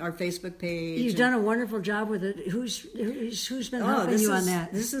website and our Facebook page. You've done a wonderful job with it. Who's been helping you on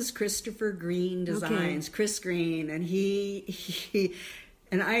that? This is Christopher Green Designs, Chris Green, and he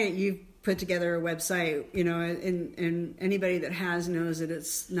and you've put together a website, and anybody that knows that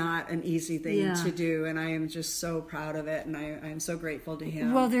it's not an easy thing to do, and I am just so proud of it, and I'm so grateful to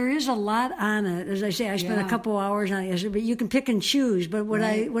him. Well, there is a lot on it. As I say, I spent a couple hours on it, but you can pick and choose. But what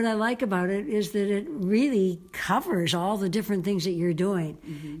I like about it is that it really covers all the different things that you're doing.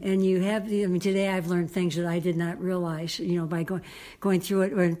 Mm-hmm. And you have, today I've learned things that I did not realize, by going through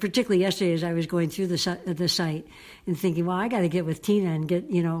it, and particularly yesterday as I was going through the site and thinking, well, I got to get with Tina and get,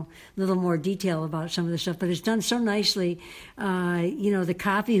 a little more detail about some of the stuff. But it's done so nicely. The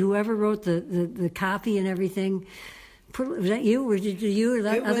copy, whoever wrote the copy and everything, was that you? Or did you or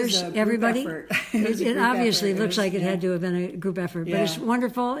others? Everybody? It obviously looks like it had to have been a group effort. But it's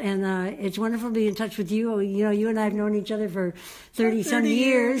wonderful, and it's wonderful to be in touch with you. You and I have known each other for 30-some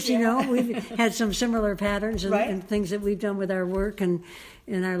years. We've had some similar patterns and things that we've done with our work and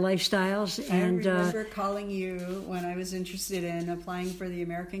in our lifestyles. And I remember calling you when I was interested in applying for the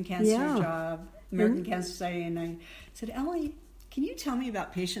American Cancer Cancer Society, and I said, Emily, can you tell me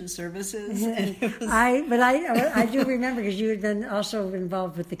about patient services? I do remember, because you had been also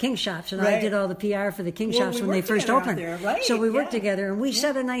involved with the King Shops, and I did all the PR for the King Shops when they first opened. So we worked together, and we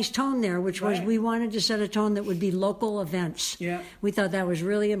set a nice tone there, which was we wanted to set a tone that would be local events. Yeah. We thought that was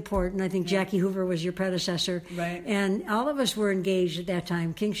really important. I think Jackie Hoover was your predecessor. Right. And all of us were engaged at that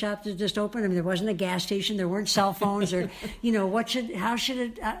time. King Shops had just opened. There wasn't a gas station. There weren't cell phones, or how should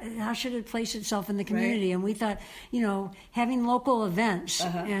it place itself in the community? Right. And we thought, having local local events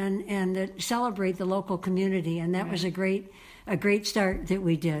and that celebrate the local community, and that was a great start that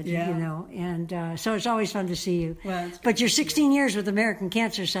we did, and so it's always fun to see you. Well, but your 16 years with American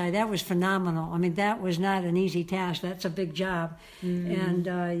Cancer Society, that was phenomenal. I mean, that was not an easy task. That's a big job, and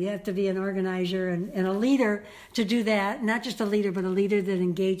you have to be an organizer and a leader to do that. Not just a leader, but a leader that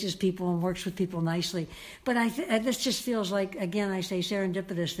engages people and works with people nicely. But this just feels like, again, I say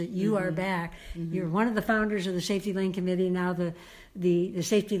serendipitous that you are back. You're one of the founders of the Safety Lane Committee, now the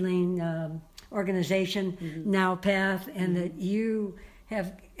Safety Lane organization, now PATH, and that you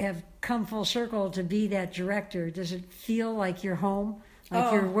have come full circle to be that director. Does it feel like you're home,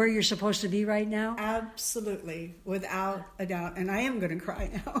 like you're where you're supposed to be right now? Absolutely, without a doubt. And I am going to cry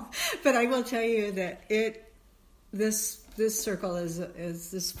now, but I will tell you that this circle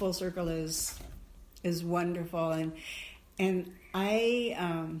this full circle is wonderful, and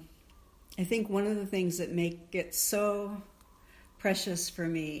I think one of the things that make it so precious for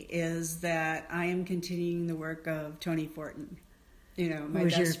me is that I am continuing the work of Tony Fortin, my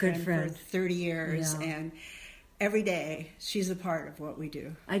best friend for 30 years, and every day she's a part of what we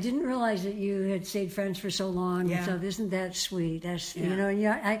do. I didn't realize that you had stayed friends for so long. Yeah. So isn't that sweet? That's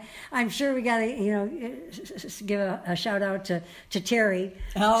I'm sure we got to give a shout out to Terry.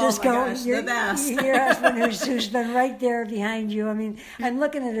 Oh my gosh, the best. Your husband who's been right there behind you. I mean, I'm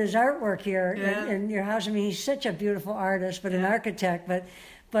looking at his artwork here in your house. I mean, he's such a beautiful artist, but an architect, but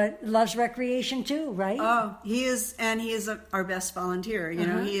loves recreation too, right? Oh, he is, and he is our best volunteer.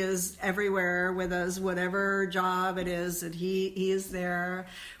 He is everywhere with us, whatever job it is that he is there,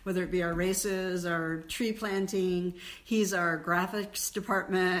 whether it be our races, our tree planting. He's our graphics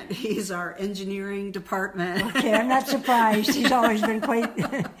department. He's our engineering department. Okay, I'm not surprised. He's always been quite...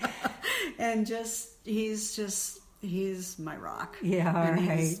 and he's my rock. Yeah, all and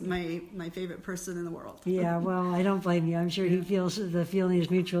right. He's my favorite person in the world. Yeah, well, I don't blame you. I'm sure he feels the feeling is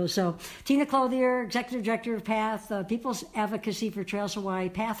mutual. So, Tina Clothier, Executive Director of PATH, People's Advocacy for Trails Hawaii,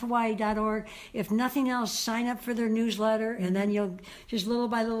 pathhawaii.org. If nothing else, sign up for their newsletter, and then you'll just little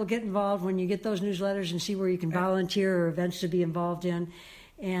by little get involved when you get those newsletters and see where you can volunteer or events to be involved in.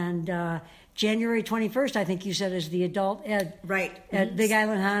 And January 21st, I think you said, is the adult ed at Big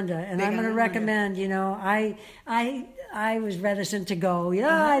Island Honda, and I'm going to recommend. I was reticent to go.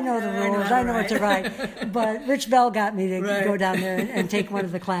 I know the rules, I know what to write, but Rich Bell got me to go down there and take one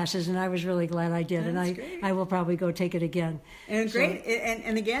of the classes, and I was really glad I did. That's and great. I will probably go take it again. And great,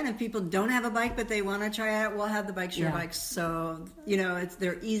 and again, if people don't have a bike but they want to try it, we'll have the bike share bikes. So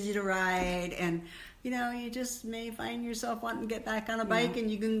they're easy to ride, and you just may find yourself wanting to get back on a bike,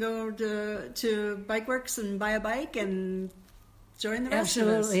 and you can go to Bikeworks and buy a bike and join the rest of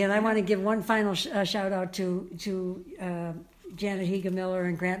us. Absolutely, and I want to give one final shout out to Janet Higa Miller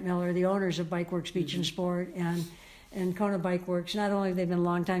and Grant Miller, the owners of Bikeworks Beach and Sport, and Kona Bike Works. Not only have they been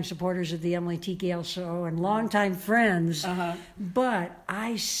longtime supporters of the Emily T. Gale Show and longtime friends, but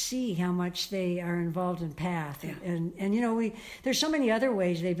I see how much they are involved in PATH. Yeah. And there's so many other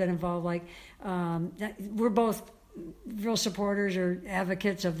ways they've been involved. Like we're both real supporters or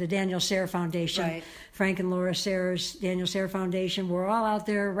advocates of the Daniel Sayre Foundation. Right. Frank and Laura Sayre's Daniel Sayre Foundation. We're all out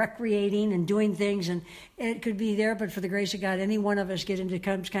there recreating and doing things, and it could be there, but for the grace of God, any one of us get into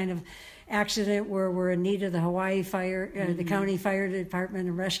some kind of accident where we're in need of the Hawaii Fire, the County Fire Department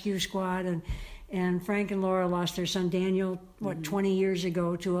and Rescue Squad, and Frank and Laura lost their son Daniel 20 years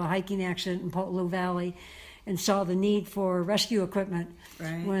ago to a hiking accident in Potelu Valley, and saw the need for rescue equipment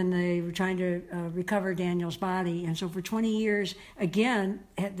when they were trying to recover Daniel's body. And so for 20 years, again,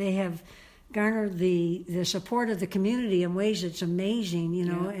 they have garnered the support of the community in ways that's amazing,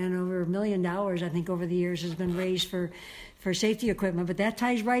 and over $1 million, I think, over the years has been raised for safety equipment. But that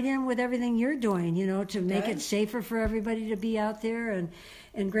ties right in with everything you're doing, to make it safer for everybody to be out there.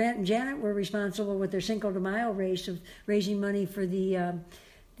 And Grant and Janet were responsible with their Cinco de Mayo race of raising money for the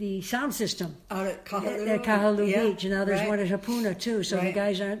sound system out at Kahaluu Beach, and now there's one at Hapuna too. So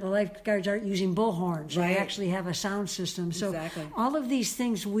the lifeguards aren't using bullhorns; they actually have a sound system. So all of these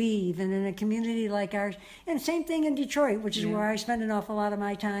things weave, and in a community like ours, and same thing in Detroit, which is where I spend an awful lot of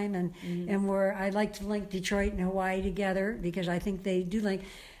my time, and where I like to link Detroit and Hawaii together, because I think they do link.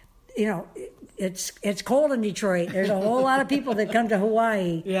 It's cold in Detroit. There's a whole lot of people that come to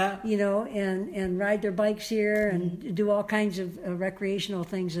Hawaii, and ride their bikes here and do all kinds of recreational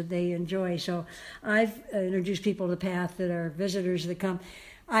things that they enjoy. So I've introduced people to PATH that are visitors that come.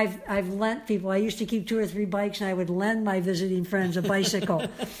 I've lent people. I used to keep 2 or 3 bikes, and I would lend my visiting friends a bicycle.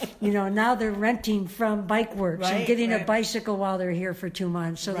 Now they're renting from Bike Works and getting a bicycle while they're here for 2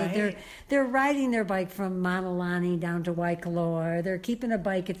 months, so that they're riding their bike from Montalani down to Waikoloa, or they're keeping a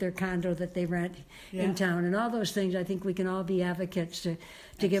bike at their condo that they rent in town, and all those things. I think we can all be advocates to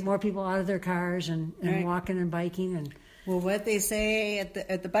get more people out of their cars and walking and biking and. Well, what they say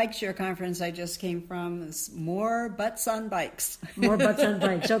at the Bike Share conference I just came from is more butts on bikes. More butts on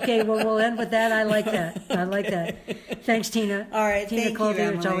bikes. Okay, well, we'll end with that. I like that. Thanks, Tina. All right, Tina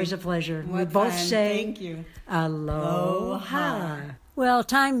Clothier, it's always a pleasure. We both say thank you. Aloha. Well,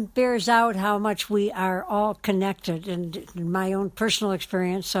 time bears out how much we are all connected, and in my own personal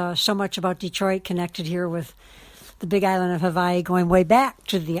experience, so much about Detroit connected here with the Big Island of Hawaii, going way back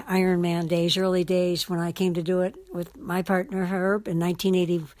to the Ironman days, early days when I came to do it with my partner Herb in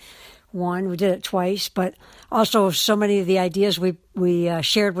 1981. We did it twice, but also so many of the ideas we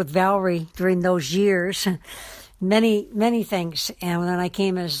shared with Valerie during those years, many things. And then I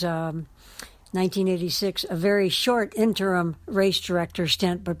came as 1986, a very short interim race director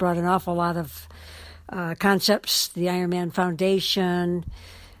stint, but brought an awful lot of concepts, the Ironman Foundation.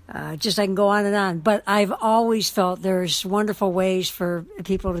 I can go on and on. But I've always felt there's wonderful ways for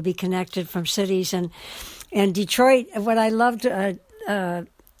people to be connected from cities. And Detroit, what I loved,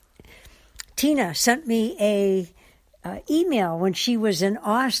 Tina sent me a email when she was in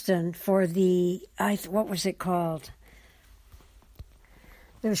Austin for what was it called?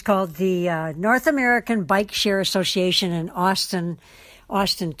 It was called the North American Bike Share Association in Austin,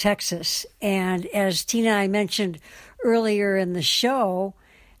 Texas. And as Tina and I mentioned earlier in the show,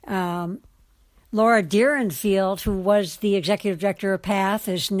 Laura Deerenfield, who was the executive director of PATH,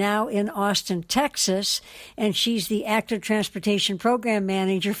 is now in Austin, Texas, and she's the active transportation program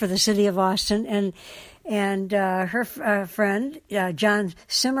manager for the city of Austin. And her friend, John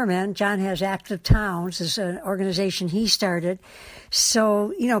Zimmerman, John has Active Towns, is an organization he started.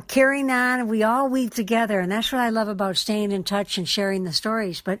 So, carrying on, we all weave together, and that's what I love about staying in touch and sharing the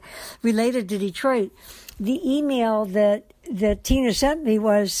stories. But related to Detroit, the email that Tina sent me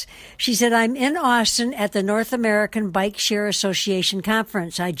was, she said, I'm in Austin at the North American Bike Share Association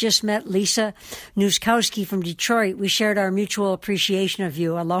conference. I just met Lisa Nuskowski from Detroit. We shared our mutual appreciation of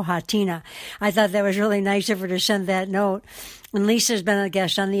you. Aloha, Tina. I thought that was really nice of her to send that note. And Lisa's been a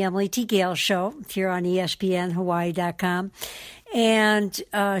guest on the Emily T. Gale Show here on ESPNHawaii.com.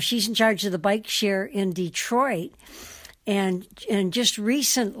 And she's in charge of the bike share in Detroit. And just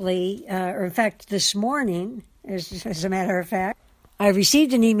recently, or in fact this morning, as a matter of fact, I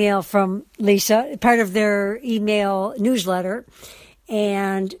received an email from Lisa, part of their email newsletter,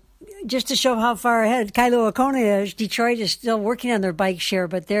 and just to show how far ahead Kailua Kona is, Detroit is still working on their bike share,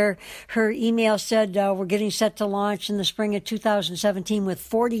 but her email said we're getting set to launch in the spring of 2017 with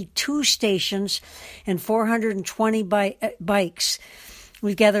 42 stations and 420 bikes.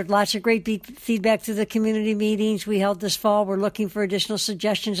 We've gathered lots of great feedback through the community meetings we held this fall. We're looking for additional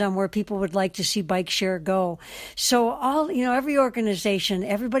suggestions on where people would like to see bike share go. So every organization,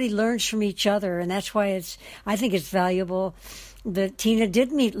 everybody learns from each other, and that's why I think it's valuable that Tina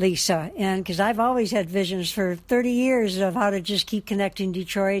did meet Lisa, and because I've always had visions for 30 years of how to just keep connecting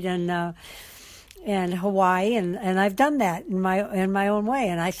Detroit and Hawaii, and I've done that in my own way,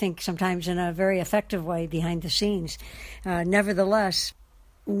 and I think sometimes in a very effective way behind the scenes. Nevertheless,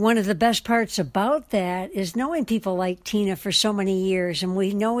 one of the best parts about that is knowing people like Tina for so many years, and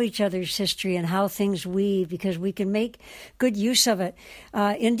we know each other's history and how things weave because we can make good use of it.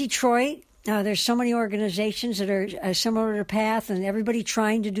 In Detroit, there's so many organizations that are similar to PATH, and everybody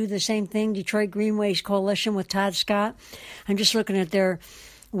trying to do the same thing. Detroit Greenways Coalition with Todd Scott. I'm just looking at their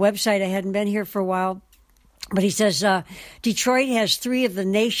website. I hadn't been here for a while. But he says Detroit has 3 of the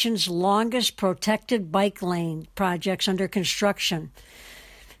nation's longest protected bike lane projects under construction.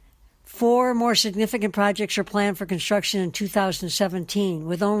 4 more significant projects are planned for construction in 2017.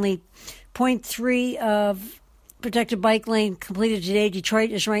 With only 0.3 of protected bike lane completed today,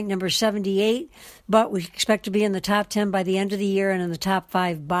 Detroit is ranked number 78, but we expect to be in the top 10 by the end of the year and in the top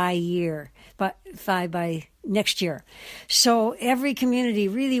 5 by next year. So every community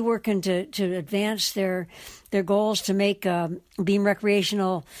really working to advance their goals to make being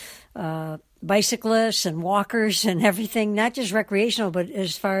recreational bicyclists and walkers and everything, not just recreational, but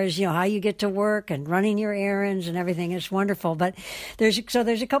as far as, how you get to work and running your errands and everything. It's wonderful. But there's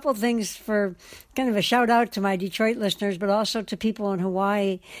a couple of things for kind of a shout out to my Detroit listeners, but also to people in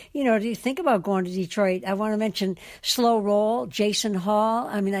Hawaii. Do you think about going to Detroit? I want to mention Slow Roll, Jason Hall.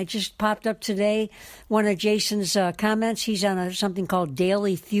 I just popped up today one of Jason's comments. He's on something called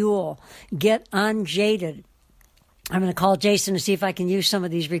Daily Fuel. Get Unjaded. I'm going to call Jason to see if I can use some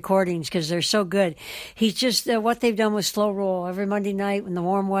of these recordings because they're so good. He's just what they've done with Slow Roll every Monday night in the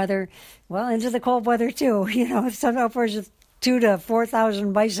warm weather, well, into the cold weather too. Some upwards of 2,000 to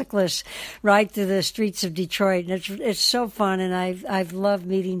 4,000 bicyclists ride through the streets of Detroit, and it's so fun. And I've loved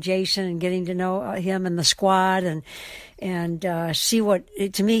meeting Jason and getting to know him and the squad and see what,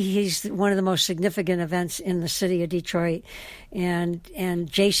 to me, he's one of the most significant events in the city of Detroit. And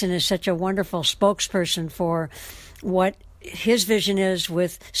Jason is such a wonderful spokesperson for what his vision is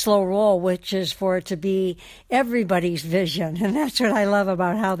with Slow Roll, which is for it to be everybody's vision. And that's what I love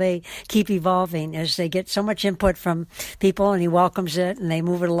about how they keep evolving, as they get so much input from people and he welcomes it and they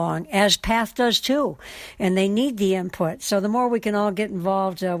move it along, as Path does too. And they need the input. So the more we can all get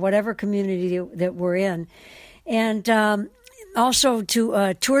involved, whatever community that we're in. And also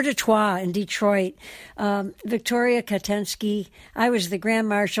to Tour de Trois in Detroit. Victoria Katensky, I was the Grand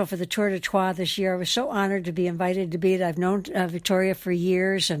Marshal for the Tour de Trois this year. I was so honored to be invited to be it. I've known Victoria for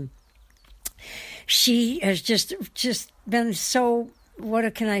years, and she has just been so,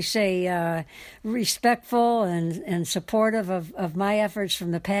 what can I say, respectful and supportive of my efforts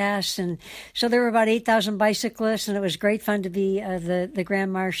from the past. And so there were about 8,000 bicyclists, and it was great fun to be the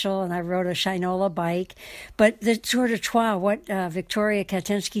Grand Marshal, and I rode a Shinola bike. But the Tour de Trois, what Victoria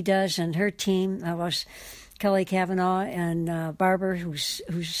Katensky does and her team was Kelly Kavanaugh and Barber, who's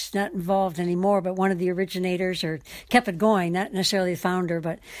not involved anymore, but one of the originators, or kept it going, not necessarily the founder,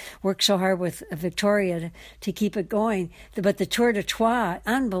 but worked so hard with Victoria to keep it going. But the Tour de Trois,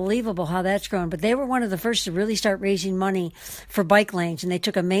 unbelievable how that's grown. But they were one of the first to really start raising money for bike lanes, and they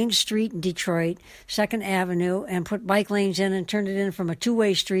took a main street in Detroit, 2nd Avenue, and put bike lanes in and turned it in from a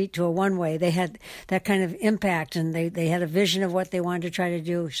two-way street to a one-way. They had that kind of impact, and they had a vision of what they wanted to try to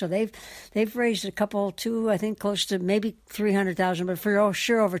do. So they've raised a couple, I think close to maybe $300,000, but for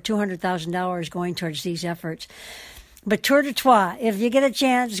sure over $200,000 going towards these efforts. But Tour de Trois, if you get a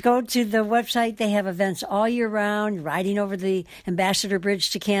chance, go to the website. They have events all year round, riding over the Ambassador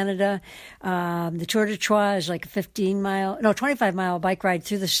Bridge to Canada. The Tour de Trois is like a 25-mile bike ride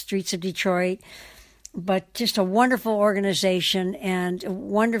through the streets of Detroit. But just a wonderful organization and a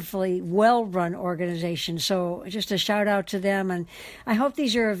wonderfully well-run organization. So just a shout out to them. And I hope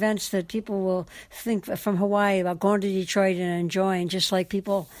these are events that people will think from Hawaii about going to Detroit and enjoying, just like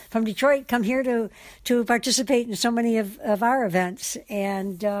people from Detroit come here to participate in so many of our events.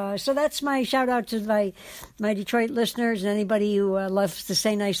 And so that's my shout out to my Detroit listeners and anybody who loves to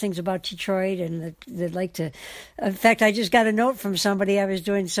say nice things about Detroit and that like to. In fact, I just got a note from somebody I was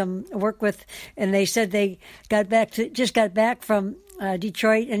doing some work with, and they said they got back from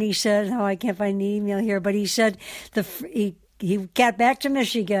Detroit, and he said, I can't find the email here, but he said he got back to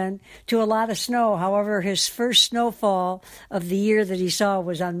Michigan to a lot of snow. However, his first snowfall of the year that he saw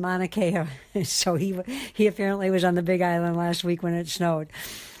was on Mauna Kea. So he apparently was on the Big Island last week when it snowed.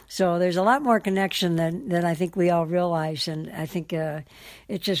 So there's a lot more connection than I think we all realize, and I think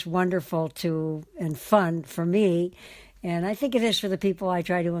it's just wonderful and fun for me, and I think it is for the people I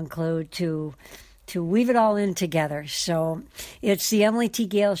try to include to weave it all in together. So it's the Emily T.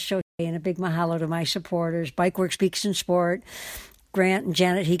 Gale Show, and a big mahalo to my supporters, Bikeworks Beaks and Sport, Grant and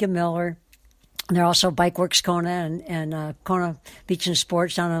Janet Higa-Miller. They're also Bikeworks Kona and Kona Beach and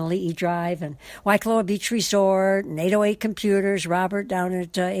Sports down on Ali'i Drive, and Waikoloa Beach Resort, and 808 Computers, Robert down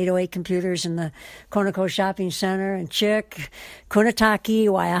at 808 Computers in the Konako Shopping Center, and Chick, Kunataki,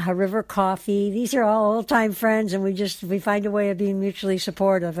 Waiaha River Coffee. These are all old-time friends, and we find a way of being mutually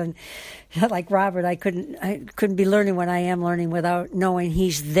supportive. And like Robert, I couldn't be learning what I am learning without knowing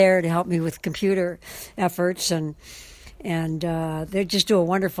he's there to help me with computer efforts, and they just do a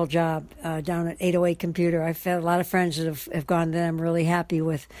wonderful job down at 808 Computer. I've had a lot of friends that have gone to them really happy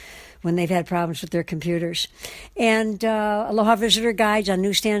with when they've had problems with their computers. And Aloha Visitor Guides on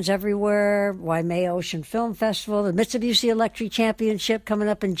newsstands everywhere, Waimea Ocean Film Festival, the Mitsubishi Electric Championship coming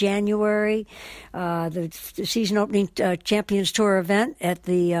up in January, the season opening Champions Tour event at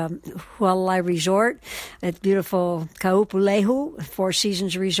the Hualalai Resort at beautiful Kaupulehu Four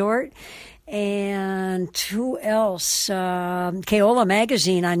Seasons Resort. And who else? Keola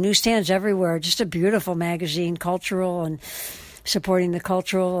Magazine on newsstands everywhere. Just a beautiful magazine, cultural and supporting the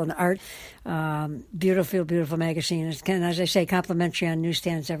cultural and art. Beautiful, beautiful magazine. And as I say, complimentary on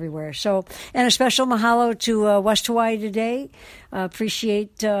newsstands everywhere. So, and a special mahalo to West Hawaii Today.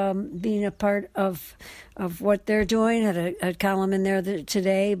 Appreciate being a part of what they're doing. Had a column in there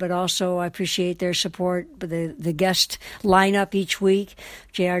today, but also I appreciate their support. The guest lineup each week.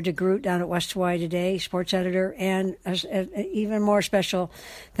 J.R. DeGroot down at West Hawaii Today, sports editor, and even more special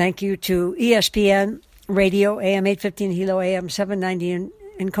thank you to ESPN Radio, AM 815 Hilo, AM 790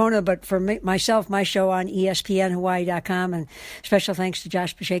 in Kona, but for myself, my show on ESPNHawaii.com. And special thanks to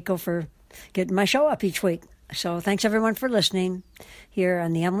Josh Pacheco for getting my show up each week. So thanks, everyone, for listening here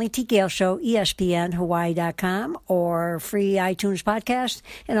on the Emily T. Gale Show, ESPNHawaii.com, or free iTunes podcast,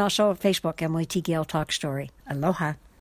 and also Facebook, Emily T. Gale Talk Story. Aloha.